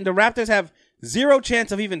just saying the Raptors have zero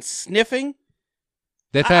chance of even sniffing.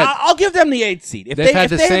 They've had I'll give them the 8th seed. If They've they had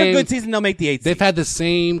the have a same- good season, they'll make the 8th they've seed. had the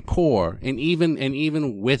same core, and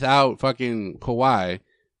even without fucking Kawhi,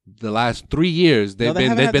 the last 3 years No, they've they been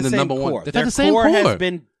haven't had the same number core. one. They've Their had the same core core. has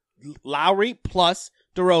been Lowry plus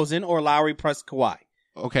DeRozan or Lowry plus Kawhi.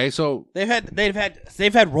 Okay, so They've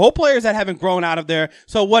had role players that haven't grown out of there.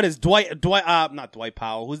 So what is not Dwight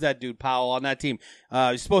Powell? Who's that dude Powell on that team?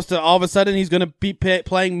 He's supposed to all of a sudden he's going to be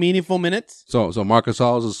playing meaningful minutes. So Marcus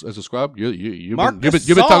Gasol is a scrub. You've Marcus been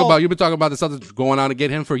talking Gasol- about the Celtics going on to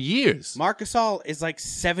get him for years. Marc Gasol is like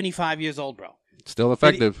 75 years old, bro. Still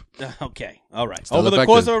effective. Okay, all right. Still Over the effective.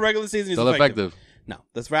 course of a regular season, he's Still effective. No,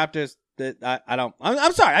 this Raptors. I don't.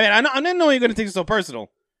 I'm sorry. I didn't know you were going to take it so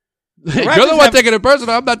personal. You're the Raptors one have- taking it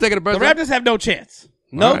personal. I'm not taking it The personal. Raptors have no chance.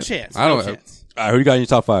 No All right. chance. I No don't- chance. All right, who you got in your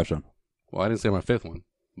top 5, Sean? Well, I didn't say my fifth one.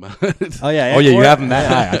 Oh yeah. Oh, yeah, you have them that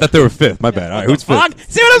high. I thought they were 5th. My bad. All right, who's 5th? Fuck.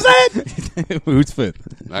 See what I'm saying? Who's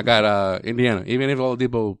 5th? I got Indiana. Even if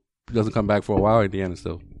Oladipo doesn't come back for a while, Indiana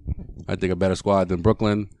still, I think, a better squad than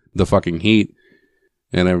Brooklyn, the fucking Heat,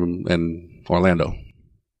 and Orlando.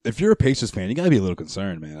 If you're a Pacers fan, you gotta be a little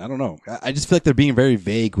concerned, man. I don't know. I just feel like they're being very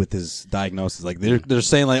vague with his diagnosis. Like they're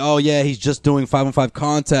saying like, oh yeah, he's just doing 5-on-5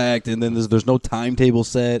 contact, and then there's no timetable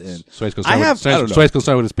set. And So he's I have- concerned. So he's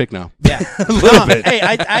concerned with his pick now. Yeah. a little bit. Hey,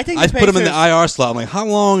 I think I the put him in the Pacers- IR slot. I'm like, how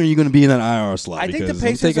long are you going to be in that IR slot? I think the Because I'm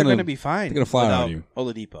Pacers are taking going to be fine. taking a flyer without on you.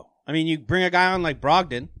 Oladipo. I mean, you bring a guy on like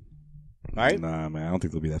Brogdon, right? Nah, man, I don't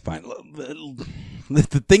think they'll be that fine.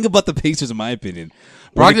 The thing about the Pacers, in my opinion,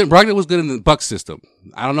 Brogdon was good in the Bucks system.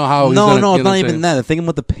 I don't know how. He's no, gonna, it's you know not what I'm even saying? that. The thing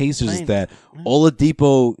about the Pacers is that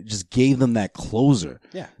Oladipo just gave them that closer.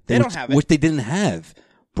 Yeah, they don't have it. Which they didn't have.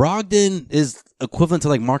 Brogdon is equivalent to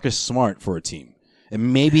like Marcus Smart for a team.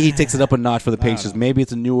 And maybe he takes it up a notch for the Pacers. Maybe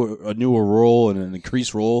it's a newer role and an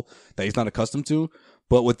increased role that he's not accustomed to.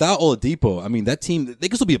 But without Oladipo, I mean, that team, they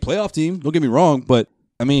can still be a playoff team. Don't get me wrong. But,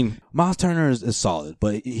 I mean, Miles Turner is solid.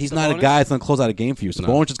 But he's not a guy that's going to close out a game for you.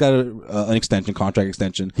 Sabonis just got an contract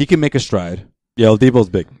extension. He can make a stride. Yeah, Oladipo's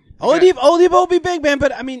big. Oladipo will be big, man.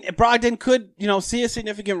 But, I mean, Brogdon could, see a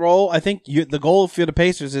significant role. I think the goal for the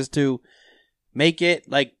Pacers is to make it,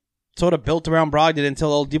 like, sort of built around Brogdon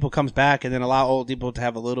until Oladipo comes back and then allow Oladipo to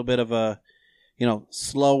have a little bit of a,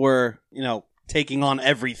 slower, taking on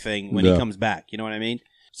everything when he comes back. You know what I mean?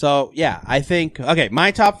 So, yeah, I think, okay,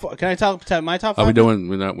 my top four. Can I talk my top five?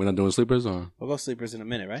 We're not doing sleepers or? We'll go sleepers in a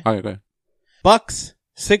minute, right? All right, go ahead. Bucks,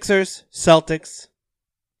 Sixers, Celtics,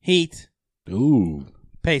 Heat, Ooh.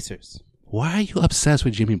 Pacers. Why are you obsessed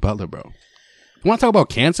with Jimmy Butler, bro? You want to talk about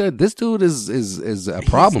cancer? This dude is a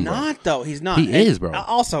problem, He's bro. not, though. He's not. He is, bro.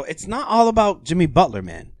 Also, it's not all about Jimmy Butler,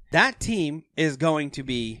 man. That team is going to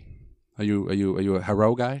be. Are you a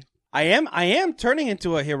hero guy? I am turning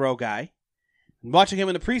into a hero guy. Watching him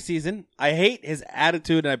in the preseason, I hate his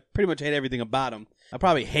attitude, and I pretty much hate everything about him. I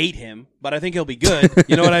probably hate him, but I think he'll be good.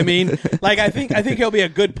 You know what I mean? Like, I think he'll be a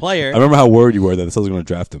good player. I remember how worried you were that the Celtics were going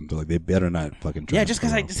to draft him. They're like, they better not fucking draft him. Yeah, just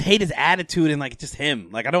because I just hate his attitude and, like, just him.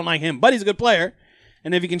 Like, I don't like him, but he's a good player.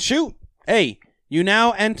 And if he can shoot, hey, you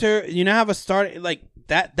now have a start, like,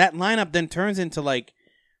 that lineup then turns into, like,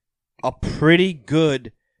 a pretty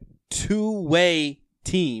good two-way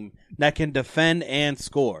team that can defend and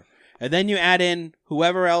score. And then you add in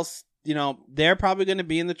whoever else, you know, they're probably going to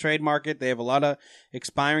be in the trade market. They have a lot of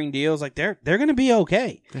expiring deals. Like, they're going to be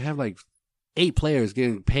okay. They have like 8 players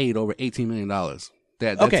getting paid over $18 million.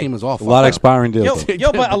 That team is awful. A lot of expiring deals.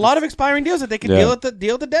 But a lot of expiring deals that they can deal at the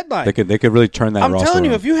deadline. They could really turn that. I'm telling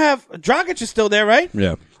you, if you have Dragic is still there, right?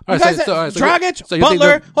 Yeah. All right, Dragic,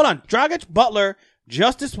 Butler. Hold on, Dragic, Butler,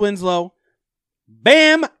 Justice Winslow,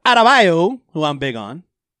 Bam Adebayo, who I'm big on.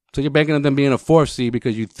 So you're banking on them being a 4th seed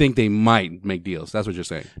because you think they might make deals. That's what you're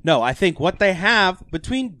saying. No, I think what they have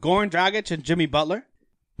between Goran Dragic and Jimmy Butler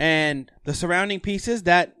and the surrounding pieces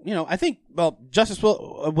that, you know, I think, well, Justice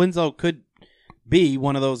Winslow could be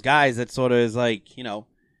one of those guys that sort of is like, you know,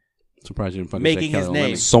 surprised you didn't fucking making his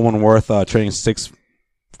name. Someone worth trading 6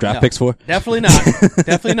 draft picks for? Definitely not.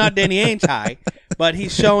 Definitely not Danny Ainge high, but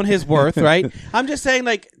he's shown his worth, right? I'm just saying,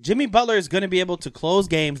 like, Jimmy Butler is going to be able to close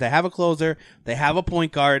games. They have a closer. They have a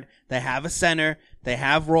point guard. They have a center. They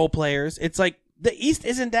have role players. It's like, the East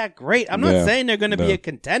isn't that great. I'm not saying they're going to be a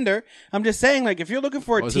contender. I'm just saying, like, if you're looking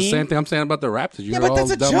for a team. It's the same thing I'm saying about the Raptors. Yeah, but that's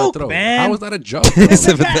a joke, man. How is that a joke?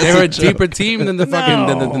 They're a deeper team than the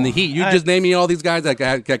than the Heat. You just name me all these guys that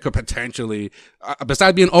could potentially,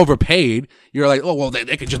 besides being overpaid, you're like, oh, well,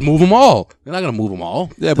 they could just move them all. They're not going to move them all.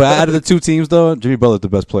 Yeah, but out of the 2 teams, though, Jimmy Butler's the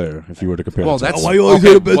best player if you were to compare them. That's why you always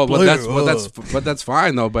say the best player. But that's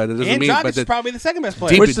fine, though. But it doesn't mean. Dragic is probably the second best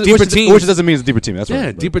player. Which doesn't mean it's a deeper team. That's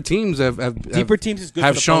right. Deeper teams have deeper teams is good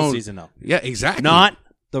for the postseason, though. Yeah, exactly. Not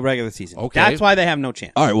the regular season. Okay. That's why they have no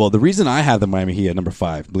chance. All right, well, the reason I have the Miami Heat at number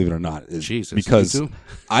 5, believe it or not, is because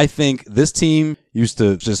I think this team used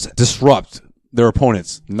to just disrupt their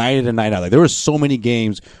opponents night in and night out. Like, there were so many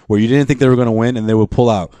games where you didn't think they were going to win, and they would pull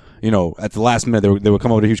out. You know, at the last minute, they would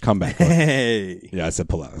come up with a huge comeback. Hey. Yeah, I said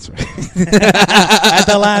pull out. That's right. At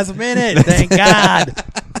the last minute. Thank God.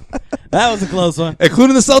 That was a close one.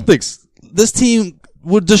 Including the Celtics. This team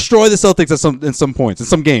would destroy the Celtics in some points, in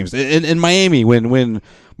some games. In Miami, when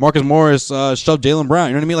Marcus Morris shoved Jaylen Brown,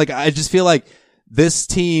 you know what I mean? Like, I just feel like this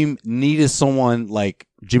team needed someone like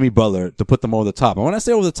Jimmy Butler to put them over the top. And when I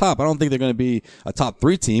say over the top, I don't think they're going to be a top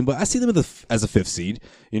 3 team, but I see them as a 5th seed.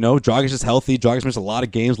 You know, Dragic is healthy. Dragic missed a lot of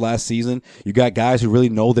games last season. You got guys who really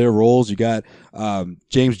know their roles. You got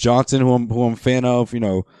James Johnson, who I'm a fan of. You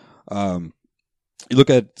know, you look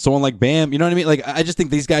at someone like Bam, you know what I mean? Like, I just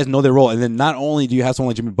think these guys know their role. And then not only do you have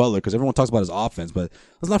someone like Jimmy Butler, because everyone talks about his offense, but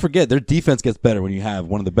let's not forget their defense gets better when you have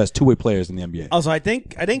one of the best 2-way players in the NBA. Also, I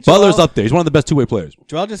think Butler's up there. He's one of the best 2-way players.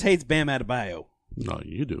 Joel just hates Bam Adebayo. No,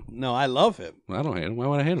 you do. No, I love him. I don't hate him. Why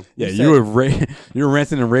would I hate him? Yeah, you were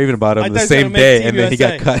ranting and raving about him the same day, and then he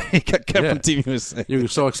got cut. He got cut from Team USA. You were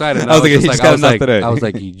so excited. I was like, he just got enough today. I was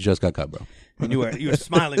like, he just got cut, bro. And you were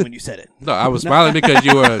smiling when you said it. No, I was smiling because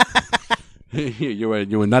you were. You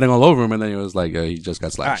were nutting all over him, and then he was like, he just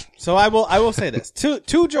got slashed. All right, so I will say this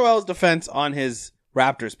to Joel's defense on his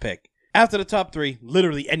Raptors pick. After the top 3,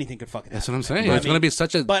 literally anything could fucking happen. That's what I'm saying. It's going to be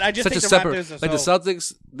such a but I just such think a the separate. Raptors Like the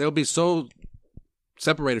Celtics, they'll be so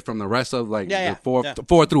separated from the rest of the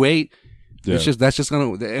 4 through 8. Yeah. That's just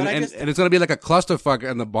gonna and it's gonna be like a clusterfuck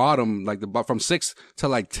in the bottom, like from 6 to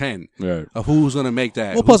like 10. Right. Of who's gonna make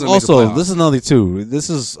that? Well, plus also this is another thing too. This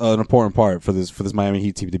is an important part for this Miami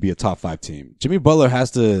Heat team to be a top 5 team. Jimmy Butler has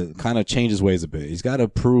to kind of change his ways a bit. He's got to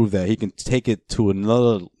prove that he can take it to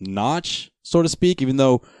another notch, so to speak. Even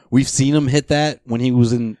though we've seen him hit that when he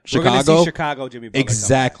was in Chicago. We're gonna see Chicago, Jimmy Butler.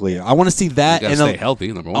 Exactly. I want to see that and stay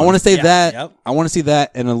healthy. Number 1. I want to say that. Yep. I want to see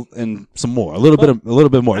that and some more. A little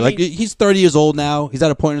bit more. Like, he's 30 years old now. He's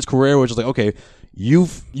at a point in his career where it's like, okay, you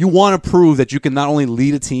want to prove that you can not only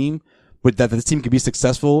lead a team, but that the team can be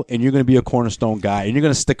successful, and you're going to be a cornerstone guy, and you're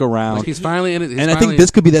going to stick around. Like, he's finally in it. I think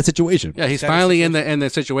this could be that situation. Yeah, he's finally in the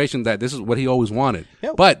situation that this is what he always wanted.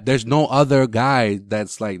 Yep. But there's no other guy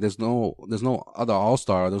that's like there's no other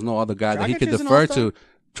All-Star. There's no other guy that he could defer to.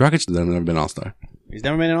 Dragic has never been an All-Star. He's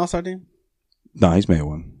never made an All-Star team? No, he's made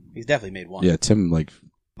one. He's definitely made one. Yeah, Tim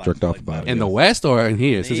jerked off about it. In the West or in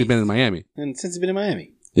here since he's been in Miami? And since he's been in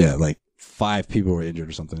Miami. Yeah, like 5 people were injured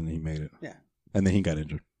or something, and he made it. Yeah. And then he got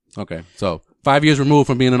injured. Okay, so 5 years removed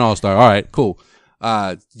from being an All-Star. All right, cool.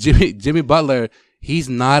 Jimmy Butler, he's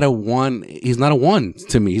not a one. He's not a one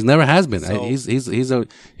to me. He's never has been. So- He's a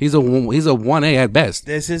 1A at best.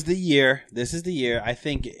 This is the year. I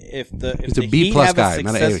think if the He's a Heat B-plus have guy, a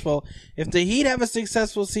not an A. successful, if the Heat have a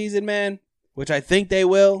successful season, man, which I think they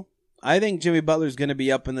will, I think Jimmy Butler's going to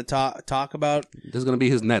be up in the talk about. This is going to be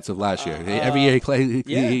his Nets of last year. Every year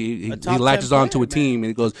he a top latches 10 on to a player, team man. and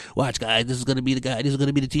he goes, "Watch, guys, this is going to be the guy. This is going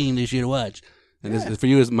to be the team this year to watch." And this, for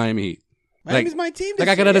you, it's Miami Heat. Miami's my team. Like this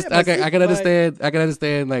I can year, understand. yeah, I can understand. I can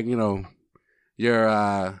understand. Like your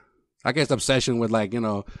I guess obsession with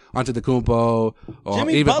Antetokounmpo or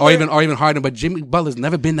Jimmy even Butler- even Harden. But Jimmy Butler's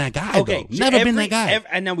never been that guy. Okay, though. Never been that guy.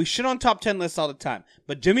 And now we shit on top 10 lists all the time,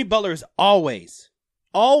 but Jimmy Butler is always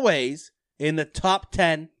in the top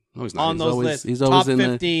 10 No, he's not. on He's those always- lists. he's always top in the-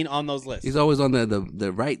 15 on those lists. He's always on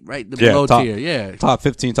the right below top- tier. Yeah, Top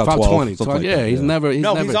 15, top 12. 20. something like that, He's never. He's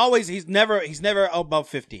never. he's never above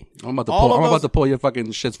 15. I'm about to all pull. of I'm those- about to pull your fucking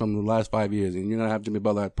shits from the last 5 years, and you're gonna have Jimmy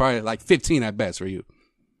Butler at probably like 15 at best for you.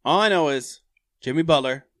 All I know is Jimmy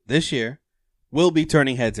Butler this year will be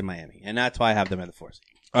turning heads in Miami, and that's why I have them at the 4th.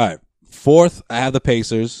 All right. 4th, I have the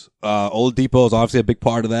Pacers. Oladipo is obviously a big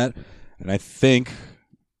part of that. And I think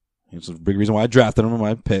it's a big reason why I drafted him in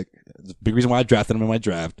my pick. It's a big reason why I drafted him in my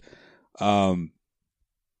draft. I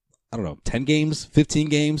don't know, 10 games, 15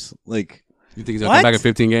 games? Like, You think he's gonna come What? back in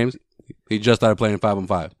 15 games? He just started playing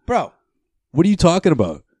 5-on-5. Bro, what are you talking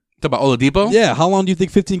about? Talk about Oladipo? Yeah, how long do you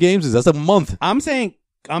think 15 games is? That's a month. I'm saying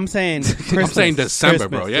Christmas. I'm saying December,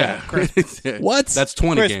 bro. Christmas. Yeah. What? That's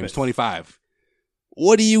 20 Christmas. games, 25.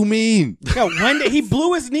 What do you mean? Yo, he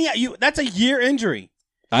blew his knee out. That's a year injury.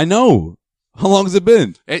 I know. How long has it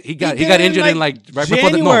been? He got did it in, injured in like, right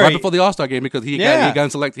January. before the All-Star game because he Yeah.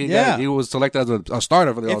 got selected. Yeah. He was selected as a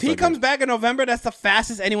starter for the If All-Star he comes game. back in November, that's the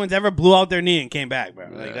fastest anyone's ever blew out their knee and came back, bro.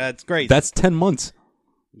 Like that's crazy. That's 10 months.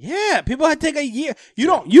 Yeah, people had to take a year. You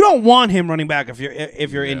don't want him running back if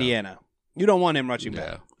you're Indiana. You don't want him rushing Yeah.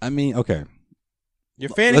 back. I mean, okay. Your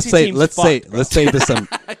fantasy team's let's fucked, bro. say December.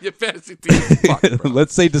 Your fantasy team is fucked, bro.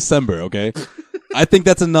 Let's say December, okay? I think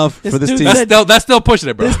that's enough for this dude team. That's still pushing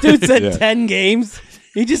it, bro. This dude said Yeah. 10 games.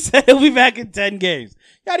 He just said he'll be back in 10 games.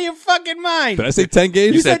 You out of your fucking mind. Did I say 10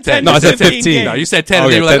 games? You said 10 No, I to said 15 15. No, you said 10. Oh,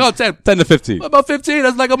 and yeah, they were like, 10. 10 to 15. What about 15?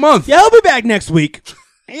 That's like a month. Yeah, he'll be back next week.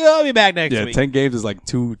 He'll be back next Yeah, week. 10 games is like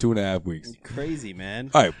 2.5 weeks. Crazy, man.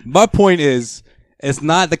 All right, my point is, it's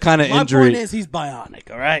not the kind of My injury. point is he's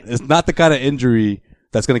bionic, all right? It's not the kind of injury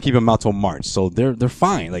that's going to keep him out till March. So they're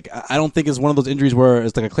fine. Like I don't think it's one of those injuries where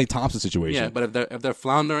it's like a Klay Thompson situation. Yeah, but if they're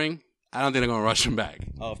floundering, I don't think they're gonna rush him back.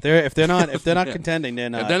 Oh, if they're not contending,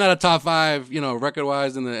 then If they're not a top 5, record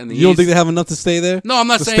wise in the you don't East, think they have enough to stay there? No, I'm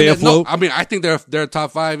not to saying stay that. No, afloat? I mean I think they're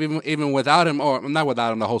top 5 even without him, or not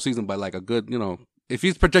without him the whole season, but like a good if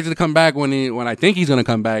he's projected to come back when I think he's gonna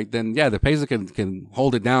come back, then yeah, the Pacers can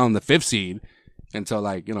hold it down the 5th seed until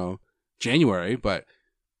January. But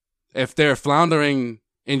if they're floundering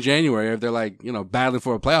in January, if they're battling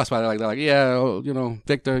for a playoff spot, they're like yeah,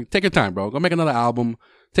 Victor, take your time, bro. Go make another album.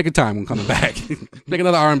 Take your time when coming back. Make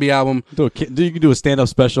another R&B album. You can do a stand-up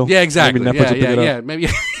special. Yeah, exactly. Maybe Netflix will pick it up. Yeah. Maybe.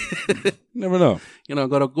 Never know.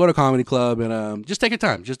 Go to comedy club and just take your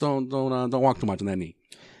time. Just don't walk too much on that knee.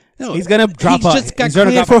 No, he's gonna drop. He just got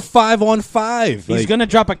cleared for 5-on-5. He's gonna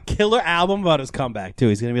drop a killer album about his comeback too.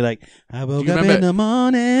 He's gonna be like, I woke up remember- in the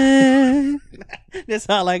morning. This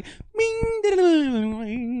how like,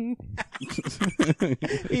 ming,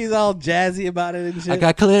 he's all jazzy about it and shit. I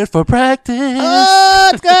got cleared for practice.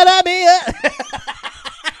 Oh, it's gonna be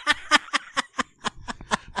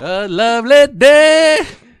A lovely day.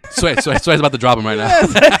 Sway's about to drop him right now.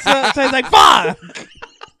 so he's like, fuck.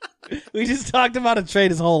 We just talked about a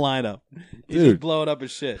trade his whole lineup. He's Dude. just blowing up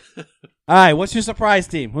his shit. All right, what's your surprise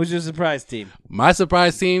team? Who's your surprise team? My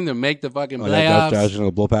surprise team to make the fucking Oh, playoffs. Josh is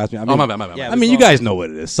gonna blow past me. I mean, My bad. Yeah. I mean, you guys know what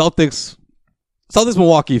it is. Celtics,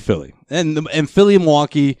 Milwaukee, Philly, and Philly and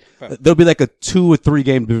Milwaukee. There'll be like a 2 or 3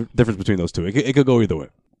 game difference between those two. It could go either way.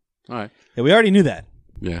 All right. Yeah, we already knew that.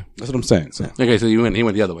 Yeah. That's what I'm saying. So, Okay, so he went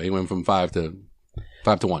the other way. He went from 5 to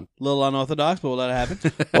 1. A little unorthodox, but we'll let it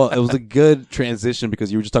happen. well, it was a good transition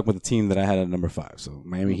because you were just talking about the team that I had at number 5. So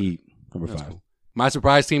Miami Heat, number 5. Cool. My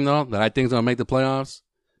surprise team though that I think is gonna make the playoffs,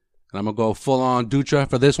 and I'm gonna go full on Dutra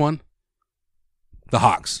for this one. The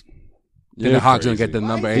Hawks. I think the Hawks gonna get the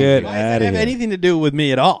number 8. Get Why does that outta have here. anything to do with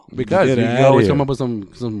me at all? Because Get you outta always here. come up with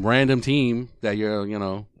some random team that you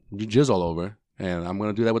jizz all over, and I'm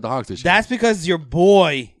gonna do that with the Hawks this year. That's because your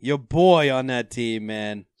boy on that team,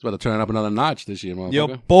 man. It's about to turn up another notch this year, motherfucker.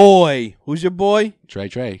 Your boy. Who's your boy? Trey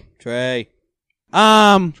Trey.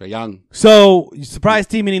 Young. So surprise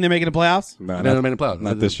team meaning they're making the playoffs? No, They're gonna make the playoffs.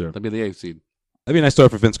 not this year. They'll be the 8th seed. That'd be a nice story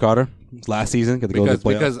for Vince Carter. Last season, get to go to the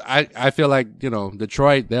playoffs. Because I feel like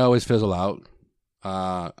Detroit, they always fizzle out.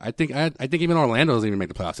 I think even Orlando doesn't even make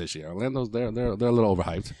the playoffs this year. Orlando's they're a little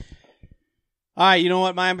overhyped. All right, you know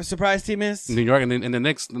what my surprise team is? New York and the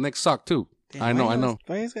Knicks suck too. Damn, I know.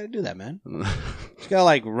 Why you guys got to do that, man? You gotta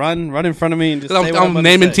like run in front of me and just. I'm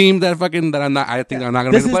naming teams that I'm not. I think I'm not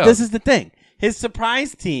gonna make the playoffs. This is the thing. His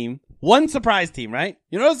surprise team, one surprise team, right?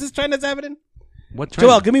 You notice this trend that's happening? What trend?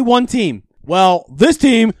 Joel, give me one team. Well, this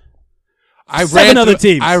team. I ran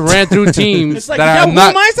through teams it's like, that I'm who not.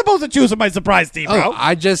 am I supposed to choose for my surprise team, bro?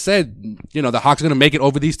 I just said, the Hawks are going to make it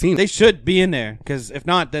over these teams. They should be in there because if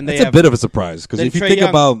not, then it's a bit of a surprise because if you think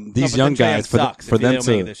about these young guys, for them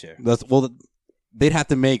to this year. They'd have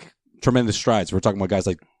to make tremendous strides. We're talking about guys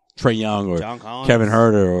like Trae Young or Kevin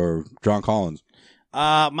Huerter or John Collins.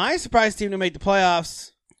 My surprise team to make the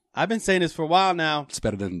playoffs. I've been saying this for a while now. It's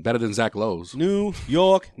better than Zach Lowe's. New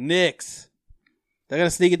York Knicks. They're gonna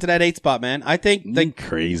sneak into that 8 spot, man. I think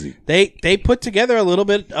crazy. They put together a little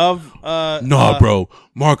bit of bro.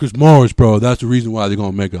 Marcus Morris, bro. That's the reason why they're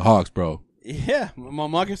gonna make the Hawks, bro. Yeah,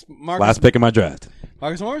 Marcus. Last pick in my draft.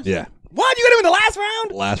 Marcus Morris. Yeah. What? You got him in the last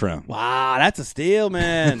round? Last round. Wow, that's a steal,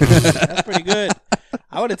 man. That's pretty good.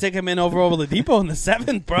 I would have taken him in over Oladipo in the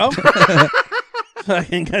 7th, bro.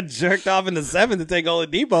 Fucking got jerked off in the 7th to take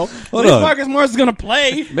Oladipo. At least Marcus Morris is gonna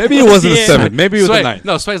play. Maybe it wasn't the 7th. Maybe it was the 9th.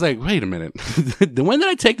 No, Sway's like, wait a minute. When did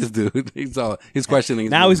I take this dude? He's questioning.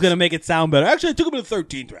 Now he's gonna make it sound better. Actually, I took him in the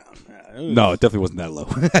 13th round. No, it definitely wasn't that low.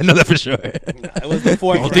 I know that for sure. It was the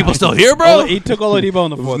 4th round. Oladipo still here, bro? He took Oladipo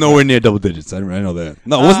in the 4th round. Nowhere near double digits. I know that.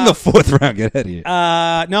 No, it wasn't the 4th round. Get out of here.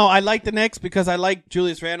 No, I like the Knicks because I like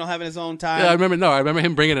Julius Randle having his own time. Yeah, I remember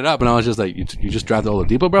him bringing it up, and I was just like, you just drafted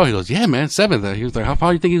Oladipo, bro? He goes, yeah, man, 7th. He was like, how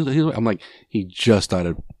far do you think he's I'm like, he just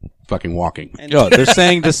started fucking walking. Yo, they're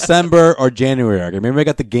saying December or January. Maybe I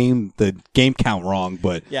got the game count wrong,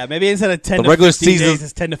 but yeah, maybe instead of 10 the to regular 15 season, days,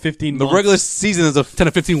 it's 10 to 15 months. The regular season is a 10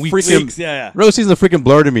 to 15 weeks. Yeah. Regular season is a freaking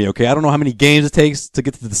blur to me. Okay, I don't know how many games it takes to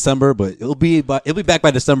get to December, but it'll be back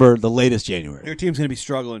by December, the latest January. Your team's gonna be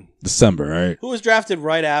struggling. December, right? Who was drafted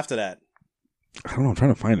right after that? I don't know. I'm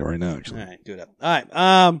trying to find it right now. Actually, all right, do it up. All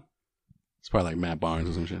right, it's probably like Matt Barnes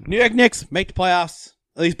or some shit. New York Knicks make the playoffs.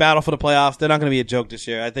 At least battle for the playoffs. They're not going to be a joke this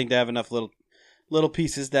year. I think they have enough little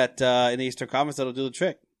pieces that in the Eastern Conference that'll do the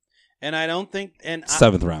trick. And I don't think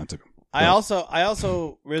 7th round took him. I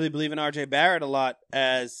also really believe in RJ Barrett a lot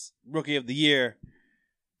as Rookie of the Year.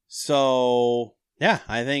 So yeah,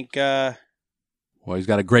 I think. Well, he's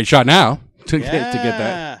got a great shot now to get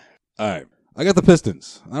that. All right. I got the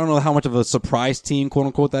Pistons. I don't know how much of a surprise team, quote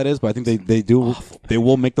unquote, that is, but I think they do. They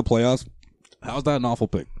will make the playoffs. How's that an awful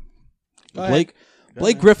pick?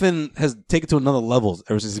 Blake Griffin has taken to another level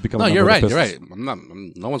ever since he's become. No, you're right. You're right.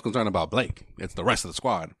 No one's concerned about Blake. It's the rest of the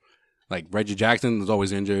squad. Like Reggie Jackson is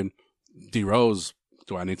always injured. D Rose.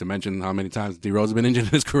 Do I need to mention how many times D Rose has been injured in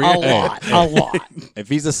his career? A lot. If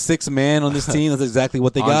he's a 6th man on this team, that's exactly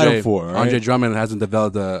what they got him for. Right? Andre Drummond hasn't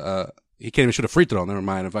developed he can't even shoot a free throw. Never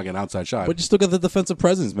mind a fucking outside shot. But you still got the defensive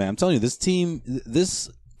presence, man. I'm telling you, this team, this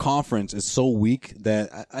conference is so weak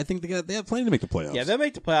that I think they have plenty to make the playoffs. Yeah, they'll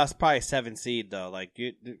make the playoffs probably 7th seed though. Like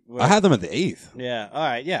I had them at the 8th. Yeah. All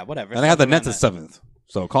right. Yeah. Whatever. And I had the Nets at 7th.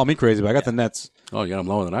 So call me crazy, but I got the Nets. Oh, you got them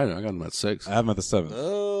lower than I do. I got them at 6. I have them at the 7th.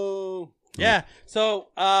 Oh. Yeah. So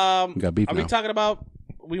got beef are now. we talking about?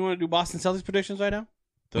 We want to do Boston Celtics predictions right now?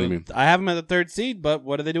 What do you mean? I have them at the 3rd seed, but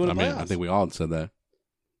what are they doing in the playoffs? I think we all said that.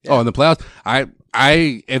 Yeah. Oh, in the playoffs, I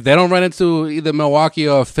if they don't run into either Milwaukee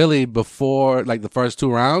or Philly before like the first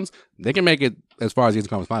 2 rounds, they can make it as far as the Eastern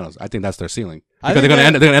Conference Finals. I think that's their ceiling because they're gonna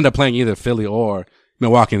end up playing either Philly or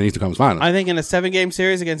Milwaukee in the Eastern Conference Finals. I think in a 7-game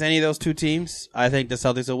series against any of those 2 teams, I think the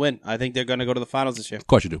Celtics will win. I think they're going to go to the finals this year. Of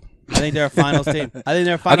course you do. I think they're a finals team.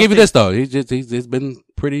 I'll give you this though. He's been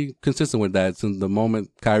pretty consistent with that since the moment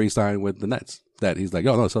Kyrie signed with the Nets. That he's like,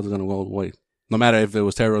 yo, no, the Celtics are going to go away. No matter if it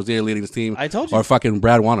was Terry Rozier leading this team, I told you, or fucking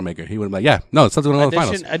Brad Wanamaker, he would have been like, yeah, no, it's something going to go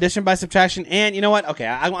to the finals. Addition by subtraction, and you know what? Okay,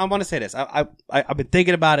 I want to say this. I've been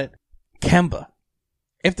thinking about it. Kemba,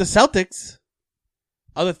 if the Celtics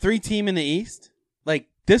are the 3 team in the East, like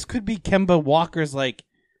this could be Kemba Walker's like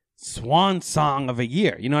swan song of a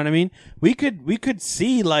year. You know what I mean? We could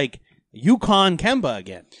see like UConn Kemba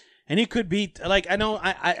again, and he could be like I know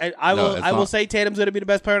I will say Tatum's going to be the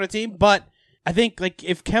best player on the team, but I think like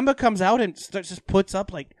if Kemba comes out and just puts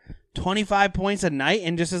up like 25 points a night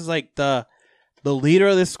and just is like the leader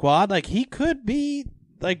of this squad, like he could be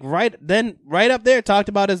like right up there talked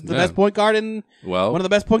about as the best point guard and one of the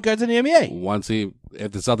best point guards in the NBA.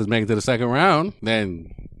 If the Celtics make it to the 2nd round,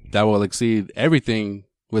 then that will exceed everything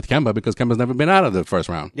with Kemba because Kemba's never been out of the first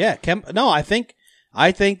round. Yeah, I think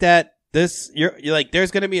that you're like,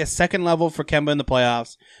 there's going to be a second level for Kemba in the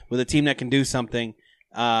playoffs with a team that can do something.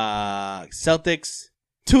 Celtics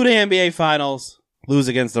to the NBA Finals, lose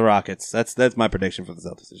against the Rockets. That's my prediction for the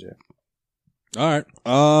Celtics this year. All right.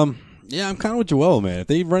 Yeah, I'm kind of with Joel, man. If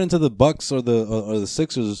they run into the Bucks or the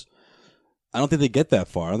Sixers, I don't think they get that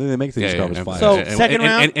far. I don't think they make the East Conference Finals. So second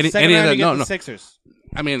round, you get the Sixers.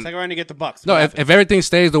 I mean, second round you get the Bucks. No, if everything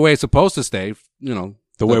stays the way it's supposed to stay, the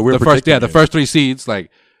way we're predicting the first three seeds,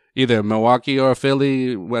 like either Milwaukee or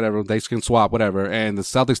Philly, whatever, they can swap, whatever. And the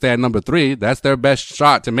Celtics stay at number 3. That's their best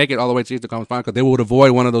shot to make it all the way to the Eastern Conference Finals because they would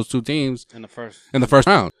avoid one of those two teams in the first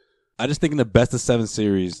round. I just think in the best of 7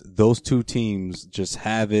 series, those two teams just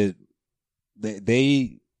have it.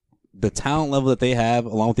 The talent level that they have,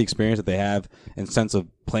 along with the experience that they have and sense of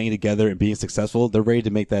playing together and being successful, they're ready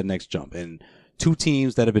to make that next jump. And two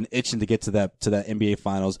teams that have been itching to get to that NBA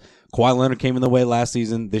Finals. Kawhi Leonard came in the way last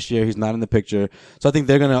season. This year, he's not in the picture. So I think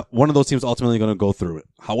one of those teams ultimately going to go through it.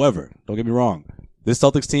 However, don't get me wrong. This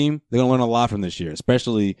Celtics team, they're going to learn a lot from this year,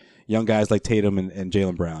 especially young guys like Tatum and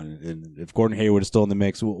Jaylen Brown. And if Gordon Hayward is still in the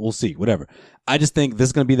mix, we'll see, whatever. I just think this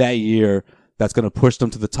is going to be that year that's going to push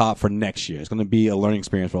them to the top for next year. It's going to be a learning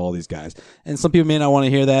experience for all these guys. And some people may not want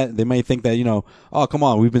to hear that. They may think that, oh, come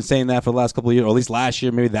on, we've been saying that for the last couple of years, or at least last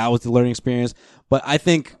year, maybe that was the learning experience. But I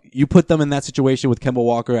think you put them in that situation with Kemba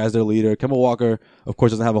Walker as their leader. Kemba Walker, of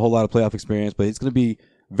course, doesn't have a whole lot of playoff experience, but it's going to be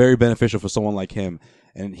very beneficial for someone like him.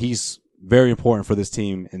 And he's very important for this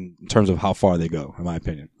team in terms of how far they go, in my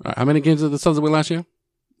opinion. How many games did the Celtics win last year?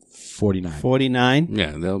 49.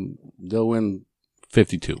 Yeah, they'll win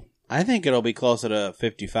 52. I think it'll be closer to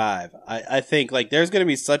 55. I think there's going to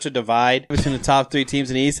be such a divide between the top 3 teams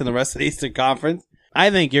in the East and the rest of the Eastern Conference. I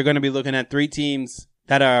think you're going to be looking at 3 teams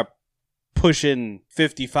that are pushing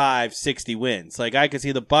 55, 60 wins. I could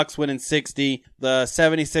see the Bucks winning 60, the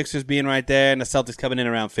 76ers being right there, and the Celtics coming in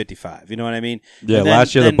around 55. You know what I mean? Yeah,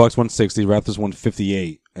 last year the Bucks won 60, Raptors won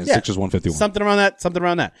 58, and Sixers won 51. Something around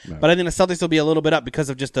that. Right. But I think the Celtics will be a little bit up because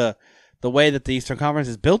of just the way that the Eastern Conference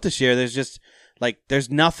is built this year. There's just there's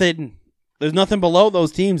nothing below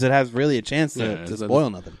those teams that has really a chance to spoil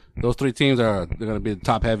nothing. Those 3 teams they're going to be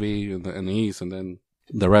top heavy in the East, and then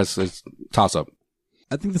the rest is toss up.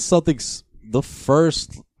 I think the Celtics, the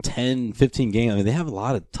first 10, 15 games, they have a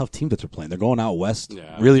lot of tough teams that they're playing. They're going out west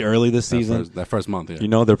really early this season. That first month,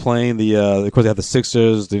 yeah. They're playing of course they have the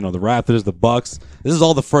Sixers, the Raptors, the Bucks. This is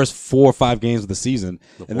all the first 4 or 5 games of the season.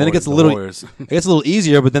 Then it gets a little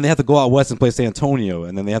easier, but then they have to go out west and play San Antonio,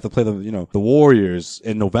 and then they have to play the Warriors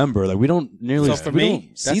in November. We don't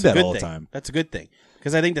see that all the time. That's a good thing.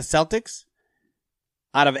 Because I think the Celtics,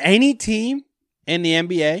 out of any team in the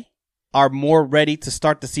NBA, are more ready to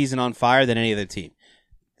start the season on fire than any other team.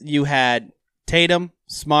 You had Tatum,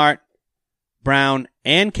 Smart, Brown,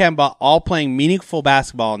 and Kemba all playing meaningful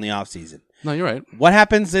basketball in the offseason. No, you're right. What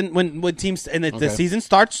happens when teams and the season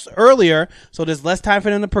starts earlier, so there's less time for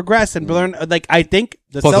them to progress and learn. I think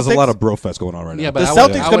the Plus, Celtics. There's a lot of bro fest going on right now. Yeah, but the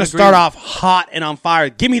Celtics going to start off hot and on fire.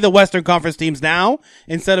 Give me the Western Conference teams now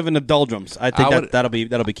instead of in the doldrums. I think that'll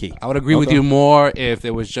be key. I would agree with you more if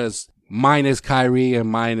it was just minus Kyrie and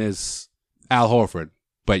minus Al Horford,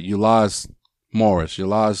 but you lost Morris, you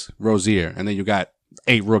lost Rozier, and then you got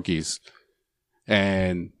 8 rookies,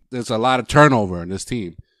 and there's a lot of turnover in this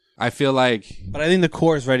team. I feel like, but I think the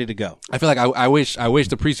core is ready to go. I feel like I wish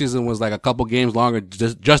the preseason was a couple games longer,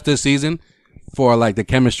 just this season, for the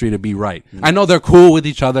chemistry to be right. Mm-hmm. I know they're cool with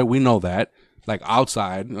each other. We know that.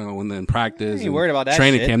 Outside, when they're in practice, I ain't worried about that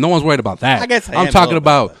training shit. camp. No one's worried about that. I guess I'm talking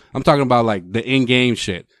about the in-game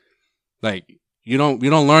shit. You don't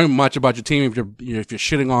learn much about your team if you're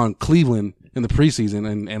shitting on Cleveland in the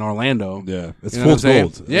preseason and Orlando. Yeah, it's fool's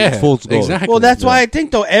gold. Yeah, it's fool's gold. Exactly. Well, that's why I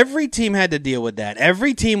think though every team had to deal with that.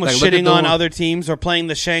 Every team was shitting on other teams or playing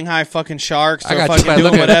the Shanghai fucking Sharks or fucking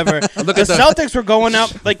doing whatever. The Celtics were going up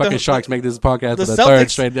fucking Sharks make this podcast for the 3rd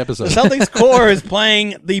straight episode. The Celtics core is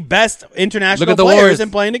playing the best international players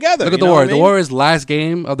and playing together. Look at the Warriors. The Warriors' last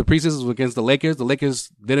game of the preseason was against the Lakers. The Lakers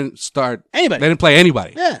didn't start anybody. They didn't play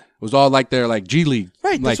anybody. Yeah. It was all their G League.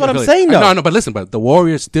 Right, that's what I'm saying though. No, but listen, but the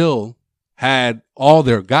Warriors still had all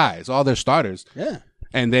their guys, all their starters. Yeah.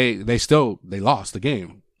 And they lost the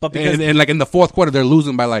game. But because and in the fourth quarter they're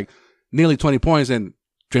losing by nearly 20 points and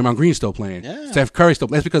Draymond Green's still playing. Yeah. Steph Curry's still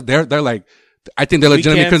playing. That's because they're I think they're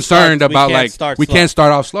legitimately concerned about we can't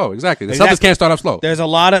start off slow. Exactly. The Celtics can't start off slow. There's a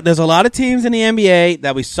lot of teams in the NBA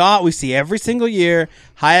that we see every single year.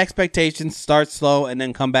 High expectations, start slow, and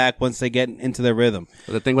then come back once they get into their rhythm.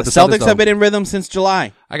 But the thing with the Celtics have been in rhythm since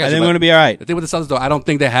July. I think we're going to be all right. The thing with the Celtics, though, I don't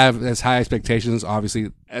think they have as high expectations,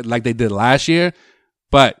 obviously, like they did last year.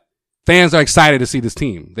 But fans are excited to see this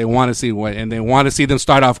team. They want to see and they want to see them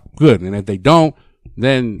start off good. And if they don't,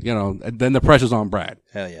 then then the pressure's on Brad.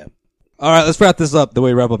 Hell yeah. All right, let's wrap this up the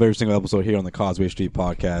way we wrap up every single episode here on the Causeway Street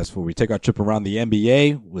podcast, where we take our trip around the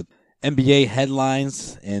NBA with NBA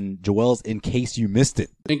headlines and Joel's In Case You Missed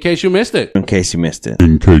It. In case you missed it. In case you missed it.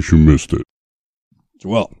 In case you missed it.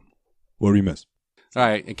 Joel, what did we miss? All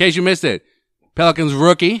right, in case you missed it, Pelicans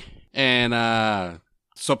rookie and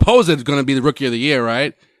supposed it's going to be the rookie of the year,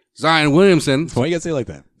 right? Zion Williamson. Why you gotta say it like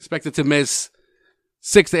that? Expected to miss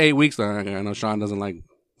 6 to 8 weeks. I know Sean doesn't like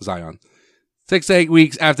Zion. 6 to 8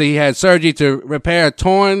 weeks after he had surgery to repair a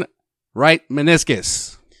torn right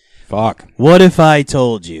meniscus. Fuck. What if I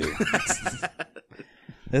told you?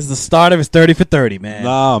 This is the start of his 30 for 30, man.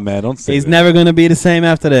 No, man, don't say He's that. never going to be the same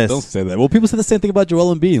after this. Don't say that. Well, people said the same thing about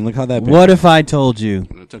Joel Embiid. Look how that. What if I told you?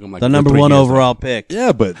 It took him like The number 1 overall pick.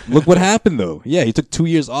 Yeah, but look what happened though. Yeah, he took 2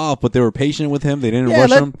 years off, but they were patient with him. They didn't rush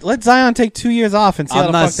him. Let Zion take 2 years off and see how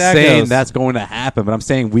I'm the not fuck that saying goes. that's going to happen, but I'm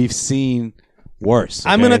saying we've seen worse.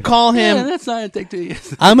 I'm okay? going to call him. Yeah, that's not take 2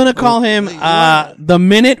 years. I'm going to call him the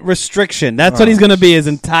minute restriction. That's what he's going to be his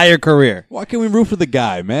entire career. Why can't we root for the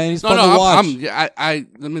guy, man? He's fun to No, watch. I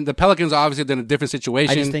mean, the Pelicans are obviously in a different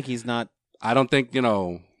situation. I just think he's not. I don't think, the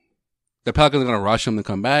Pelicans are going to rush him to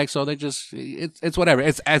come back. So they just, it's whatever.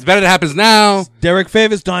 It's better that happens now. Derek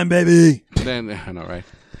Favors time, baby. Then, I know, right?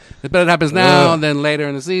 It's better that happens now than later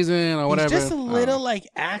in the season or whatever. He's just a little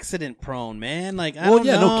accident prone, man. Like I well, don't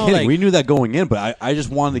yeah, know. no kidding. Like, we knew that going in, but I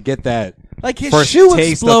just wanted to get that like his first shoe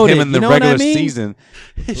taste exploded. of him in the you know regular what I mean? season.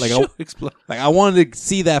 Like, Shoe exploded. Like I wanted to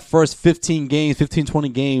see that first 15, 20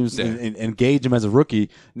 games Yeah. and gauge him as a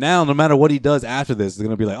rookie. Now, no matter what he does after this, they're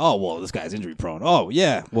going to be like, oh, well, this guy's injury prone. Oh,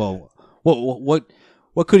 yeah. Well,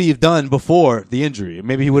 what could he have done before the injury?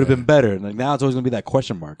 Maybe he would have been better. And like now it's always going to be that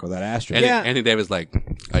question mark or that asterisk. Anthony Davis like,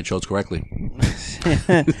 I chose correctly.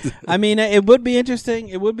 I mean, it would be interesting.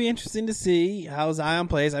 It would be interesting to see how Zion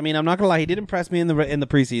plays. I mean, I'm not gonna lie, he did impress me in the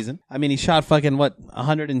preseason. I mean, he shot fucking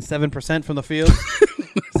 107% from the field,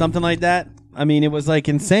 something like that. I mean, it was like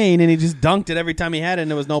insane, and he just dunked it every time he had it,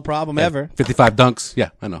 and there was no problem ever. 55 dunks. Yeah,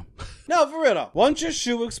 I know. No, for real though. Once your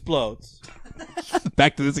shoe explodes,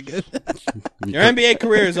 Back to this again. your NBA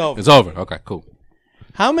career is over. It's over. Okay, cool.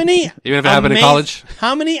 How many? Even if it happened in college?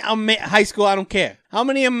 How many high school? I don't care. How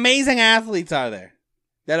many amazing athletes are there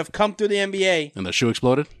that have come through the NBA? And the shoe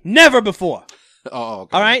exploded? Never before. Oh,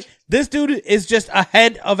 okay. All right, this dude is just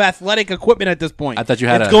ahead of athletic equipment at this point. I thought you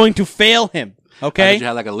had it's a- going to fail him. I Okay. thought you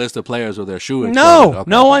had like a list of players with their shoe exploded. No, Okay,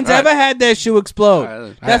 no okay. one's All ever right. had their shoe explode. All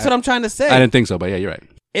right. That's what I'm trying to say. I didn't think so, but yeah, you're right.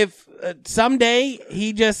 If someday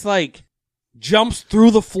he just like jumps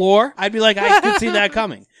through the floor, I'd be like, I could see that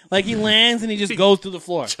coming. Like he lands and he just goes through the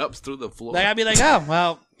floor. Jumps through the floor. Like I'd be like, oh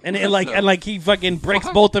well, and he fucking breaks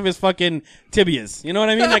both of his fucking tibias. You know what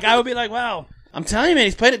I mean? Like I would be like, wow. I'm telling you, man,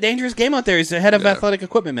 he's played a dangerous game out there. He's ahead of athletic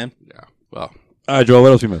equipment, man. Yeah. Well, All right, Joel,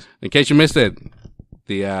 what else we missed? in case you missed it,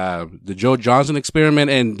 the Joe Johnson experiment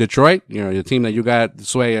in Detroit, the team that you got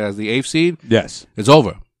sway as the 8th seed, Yes. it's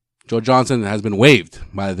over. Joe Johnson has been waived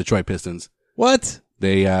by the Detroit Pistons. What?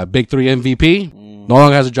 The Big Three MVP no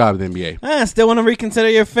longer has a job in the NBA. Still want to reconsider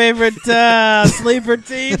your favorite sleeper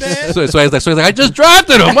team, man? So he's like, I just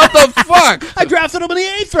drafted him. What the fuck? I drafted him in the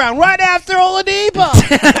 8th round, right after Oladipo.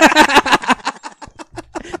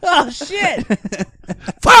 Oh shit!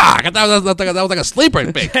 Fuck! I thought that was like a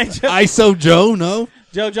sleeper pick. ISO Joe, no?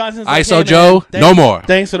 Joe Johnson's like, ISO hey, man, Joe, no more.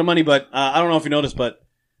 Thanks for the money, but I don't know if you noticed, but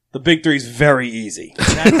the Big Three's very easy.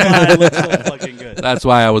 That's why it looks so fucking good. That's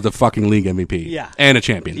why I was the fucking league MVP. Yeah. And a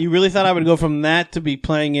champion. You really thought I would go from that to be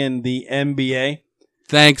playing in the NBA?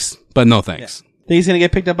 Thanks, but no thanks. Think he's gonna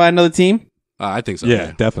get picked up by another team? I think so.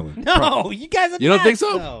 Yeah, definitely. No, you guys are You don't nuts. think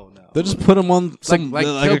so? No. They'll just put him on some like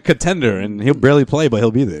like he'll- a contender, and he'll barely play, but he'll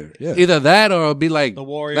be there. Yeah, Either that or it'll be like The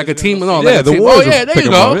Warriors like a are team. gonna No, see- like yeah. a The team. Warriors. Oh, yeah, will there pick you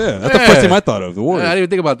him go. up. Yeah, that's the first team I thought of. The Yeah, Warriors. I didn't even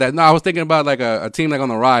think about that. No, I was thinking about like a team like on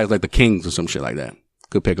the rise, like the Kings or some shit like that.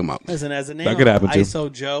 Could pick them up. Listen, as a name, That could happen, too. ISO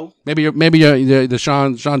Joe. Maybe you're the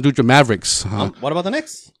Sean Dutra Mavericks. Huh? What about the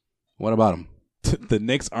Knicks? What about them? The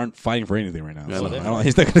Knicks aren't fighting for anything right now. Yeah, So no. I don't,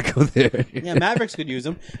 he's not going to go there. Yeah, Mavericks could use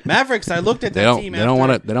him. Mavericks. I looked at They that don't. team. They don't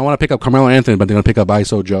want to pick up Carmelo Anthony, but they're gonna pick up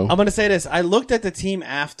ISO Joe. I'm gonna say this. I looked at the team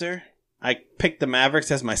after I picked the Mavericks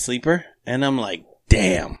as my sleeper, and I'm like,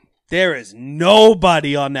 damn, there is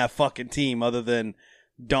nobody on that fucking team other than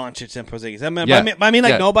Doncic and Porzingis. I mean,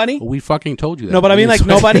 like Yeah. nobody. We fucking told you that. No, but I mean like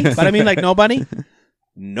nobody. But I mean like nobody.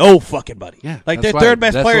 No fucking buddy. Yeah, like that's their why- third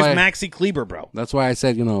best that's player is why- Maxi Kleber, bro. That's why I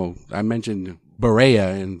said, I mentioned Berea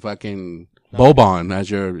and fucking Boban as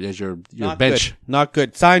your Not bench. Good. Not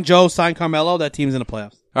good. Sign Joe, sign Carmelo. That team's in the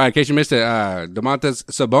playoffs. All right, in case you missed it, Domantas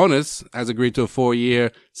Sabonis has agreed to a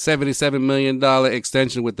 4-year, $77 million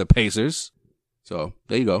extension with the Pacers. So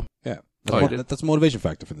there you go. Yeah. That's That's a motivation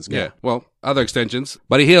factor for this guy. Yeah. Well, other extensions.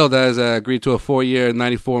 Buddy Hield has agreed to a 4-year,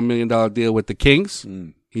 $94 million deal with the Kings.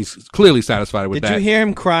 He's clearly satisfied with that. Did you hear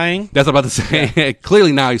him crying? That's what I'm about to say.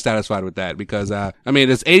 Clearly now he's satisfied with that because,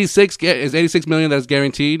 it's 86 million that's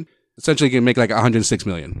guaranteed. Essentially you can make like 106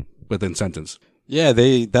 million with incentives. Yeah,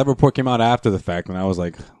 that report came out after the fact, and I was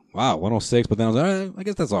like, wow, 106. But then I was like, I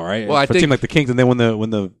guess that's all right. Well, I for a think team like the Kings, and then when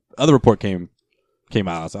the other report came out,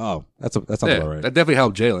 I was like, oh, that sounds about right. That definitely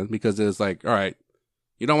helped Jalen because it's like, all right,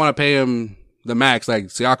 you don't want to pay him the max like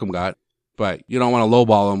Siakam got, but you don't want to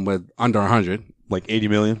lowball him with under 100. Like 80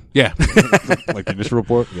 million? Yeah. Like the initial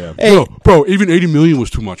report? Yeah. Hey, bro, even 80 million was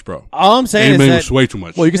too much, bro. all I'm saying 80 is million that was way too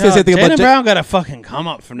much. Well, you can say the same thing Jaylen about Brown got to fucking come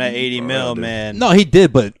up from that 80 mil, man. No, he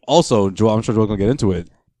did, but also, Joel, I'm sure Joel's going to get into it.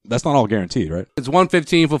 That's not all guaranteed, right? It's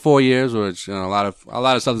 115 for 4 years, which a lot of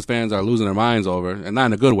Celtics fans are losing their minds over, and not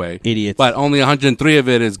in a good way. Idiots. But only 103 of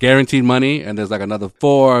it is guaranteed money, and there's like another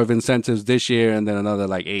 4 of incentives this year, and then another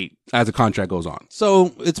like 8 as the contract goes on.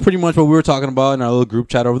 So it's pretty much what we were talking about in our little group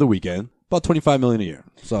chat over the weekend. About $25 million a year.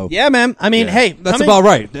 So Yeah, man. I mean, hey, that's about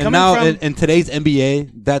right. And coming now from- in today's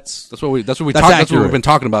NBA, that's That's what we've That's been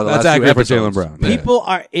talking about. The That's last few accurate for Jalen episodes. Brown. Yeah. people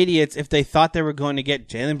are idiots if they thought they were going to get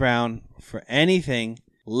Jaylen Brown for anything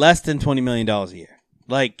less than $20 million a year.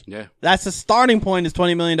 Like, Yeah. that's the starting point is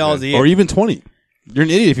 $20 million a year. or even 20. You're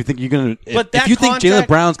an idiot if you think you're gonna. But If that you think Jalen contract-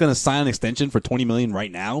 Brown's gonna sign an extension for $20 million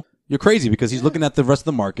right now, you're crazy because he's looking at the rest of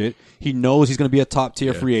the market. He knows he's gonna be a top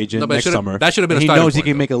tier free agent No, but it next should've- summer. that should've been and a he starting knows he point,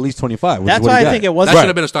 can though. make at least 25. Which That's is what why he I got. think it was. That should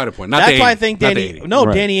have been a starting point. Not That's the 80, why I think not the Danny. 80. No,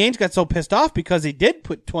 Right. Danny Ainge got so pissed off because he did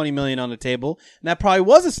put $20 million on the table, and that probably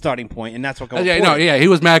was a starting point, and that's what got He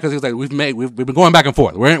was mad because he was like, we've been going back and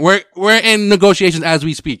forth. We're in negotiations as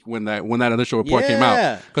we speak when that initial report came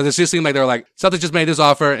Yeah. out because it just seemed like they were like Celtics just made this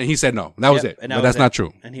offer and he said no. That was it. And But that's not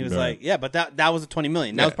true. And he was like, "Yeah, but that was a $20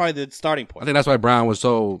 million. That Yeah. was probably the starting I point." think that's why Brown was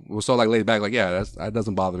so like laid back. Like, yeah, that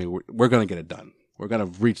doesn't bother me. We're gonna get it done. We're gonna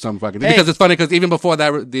reach some fucking because it's funny because even before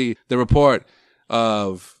that the report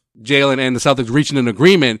of Jalen and the Celtics reaching an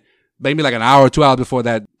agreement, maybe like an hour or 2 hours before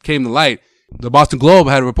that came to light, the Boston Globe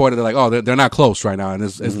had reported that like, oh, they're not close right now, and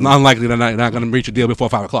it's unlikely they're not gonna reach a deal before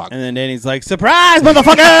 5 o'clock. And then Danny's like, "Surprise,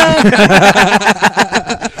 motherfucker!"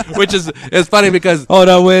 Which is it's funny because Hold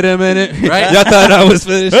on, wait a minute. Right? Y'all thought I was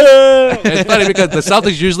finished. it's funny because the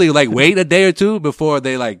Celtics usually like wait a day or two before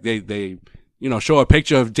they show a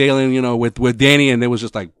picture of Jalen with Danny, and it was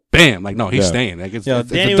just like bam, like no, he's staying. Like it's a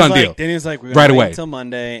Danny done was deal. like, Danny was like, "We're Right gonna wait away. until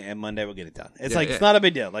Monday, and Monday we'll get it done." It's Yeah, like yeah. it's not a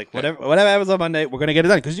big deal. Like whatever happens on Monday, we're gonna get it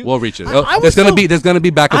done because We'll reach it. I There's gonna be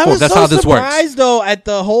back and I forth. was That's so how this works. surprised though at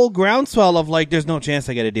the whole groundswell of like, there's no chance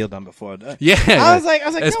I get a deal done before. Yeah, I was like,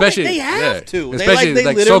 especially no, they have to. Especially They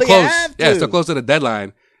like so literally close. have Yeah, to. so close to the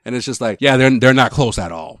deadline, and it's just like, yeah, they're not close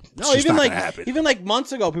at all. It's No, just even not like gonna happen. even like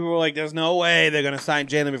months ago, people were like, "There's no way they're gonna sign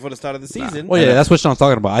Jalen before the start of the season." Well, yeah, that's what Sean's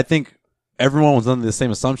talking about. I think everyone was under the same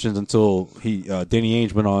assumptions until Danny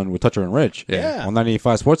Ainge went on with Toucher and Rich Yeah. on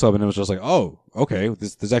 98.5 Sports Hub, and it was just like, oh, okay,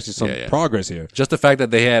 there's actually some Yeah. progress here. Just the fact that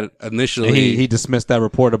they had initially, And he dismissed that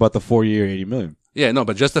report about the 4-year, $80 million. yeah, no,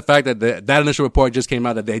 but just the fact that that initial report just came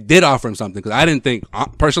out that they did offer him something because I didn't think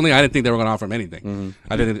personally, I didn't think they were going to offer him anything.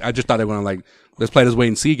 I just thought they were going to like let's play this wait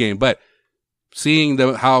and see game, but seeing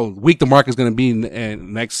how weak the market is going to be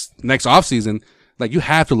in next offseason, like you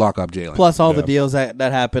have to lock up Jalen. Plus all the deals that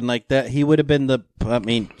happened, like that, he would have been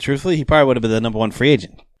truthfully, he probably would have been the number one free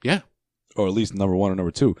agent. Yeah, Or at least number 1 or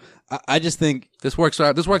number 2. I just think this works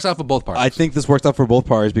out. This works out for both parties. I think this works out for both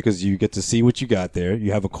parties because you get to see what you got there.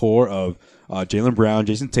 You have a core of Jaylen Brown,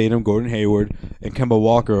 Jason Tatum, Gordon Hayward, and Kemba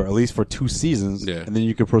Walker, at least for 2 seasons. Yeah. And then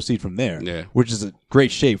you can proceed from there. Yeah. Which is a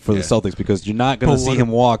great shape for the Yeah. Celtics because you're not going to see him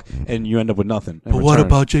walk and you end up with nothing. in But what return.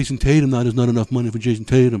 about Jason Tatum? Now there's not enough money for Jason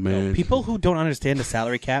Tatum, man. People who don't understand the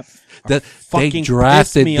salary cap, That they fucking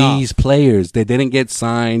drafted piss me off. these players. They didn't get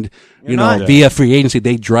signed, not- via free agency.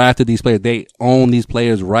 They drafted these players. They own these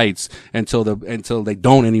players' rights until they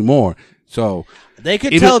don't anymore. So they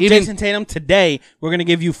could Even- tell even- Jason Tatum today, we're going to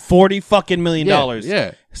give you $40 fucking million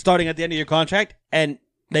yeah. starting at the end of your contract, and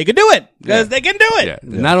they could do it because they can do it. yeah.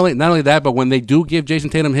 Not only that, but when they do give Jason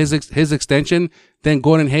Tatum his extension, then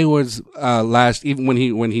Gordon Hayward's even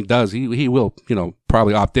when he does, he will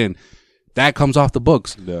probably opt in. That comes off the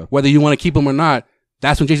books. Yeah. Whether you want to keep him or not,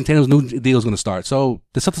 that's when Jason Tatum's new deal is going to start. So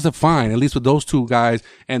the Celtics are fine, at least with those two guys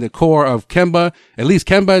and the core of Kemba,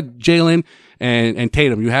 Jalen, and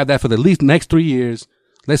Tatum. You have that for the at least next 3 years.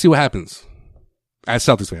 Let's see what happens as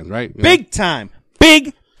Celtics fans, right? You know? Big time.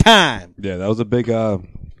 Big time. Yeah, that was a big.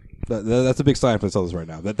 That's a big sign for the Celtics right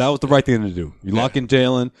now. That was the right thing to do. You lock in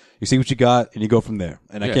Jalen, you see what you got, and you go from there.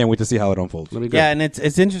 And I can't wait to see how it unfolds. Yeah, and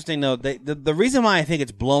it's interesting though. The reason why I think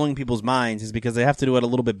it's blowing people's minds is because they have to do it a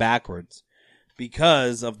little bit backwards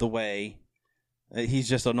because of the way he's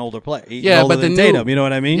just an older player. He's older than Tatum, you know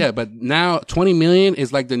what I mean? Yeah, but now $20 million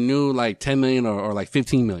is like the new like $10 million or like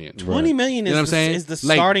 $15 million. $20 million is the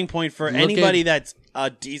starting point for anybody that's a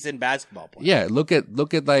decent basketball player. Yeah, look at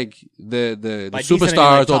like the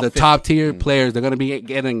superstars or the top tier players. They're going to be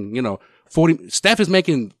getting 40. Steph is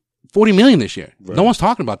making $40 million this year. Right. No one's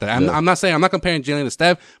talking about that. I'm not saying, I'm not comparing Jalen to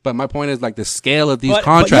Steph, but my point is like the scale of these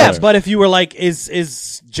contracts. But if you were like, is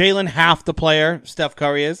Jalen half the player Steph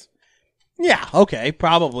Curry is? Yeah, okay,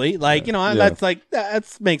 probably. Like,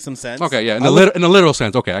 that makes some sense. Okay, yeah, in a literal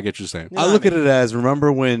sense. Okay, I get what you're saying. I look at it as,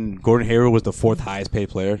 remember when Gordon Hayward was the 4th highest paid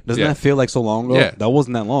player? Doesn't that feel like so long ago? Yeah. That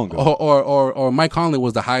wasn't that long ago. Or Mike Conley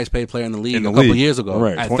was the highest paid player in the league a couple years ago.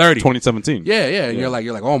 Right, at 30. 2017. Yeah. And you're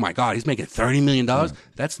like, oh my God, he's making $30 million?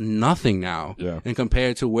 That's nothing now. Yeah. And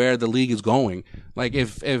compared to where the league is going. Like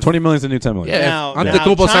if $20 million is the new $10 million. Yeah. Now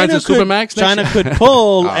Antetokounmpo signs his Supermax. China could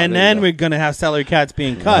pull, and then we're gonna have salary caps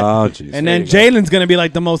being cut. Oh, jeez. And then Jalen's gonna be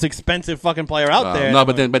like the most expensive fucking player out there. No,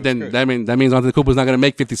 but then that means Antetokounmpo's not gonna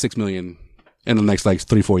make $56 million in the next like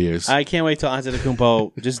 3-4 years. I can't wait till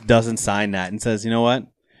Antetokounmpo just doesn't sign that and says, you know what?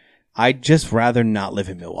 I'd just rather not live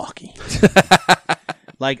in Milwaukee.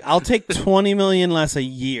 Like, I'll take $20 million less a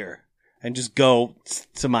year and just go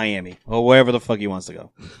to Miami or wherever the fuck he wants to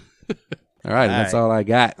go. All right, that's all I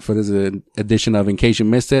got for this edition of In Case You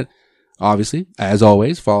Missed It. Obviously, as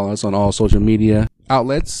always, follow us on all social media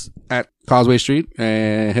outlets at Causeway Street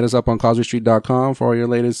and hit us up on causewaystreet.com for all your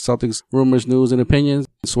latest Celtics rumors, news, and opinions.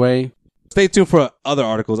 Sway. Stay tuned for other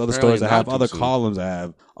articles, other stories I have, other columns I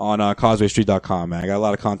have on causewaystreet.com, man. I got a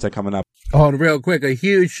lot of content coming up. Oh, and real quick, a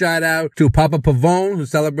huge shout out to Papa Pavone, who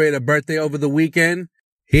celebrated a birthday over the weekend.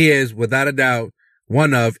 He is, without a doubt,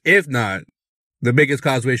 one of, if not, the biggest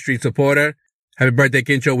Causeway Street supporter. Happy birthday,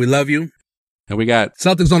 Kincho. We love you. And we got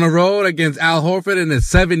Celtics on the road against Al Horford and the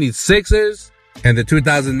 76ers. And the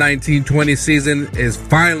 2019-20 season is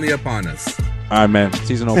finally upon us. All right, man.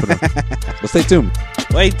 Season opener. But stay tuned.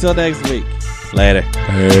 Wait till next week. Later.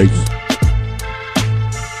 Peace.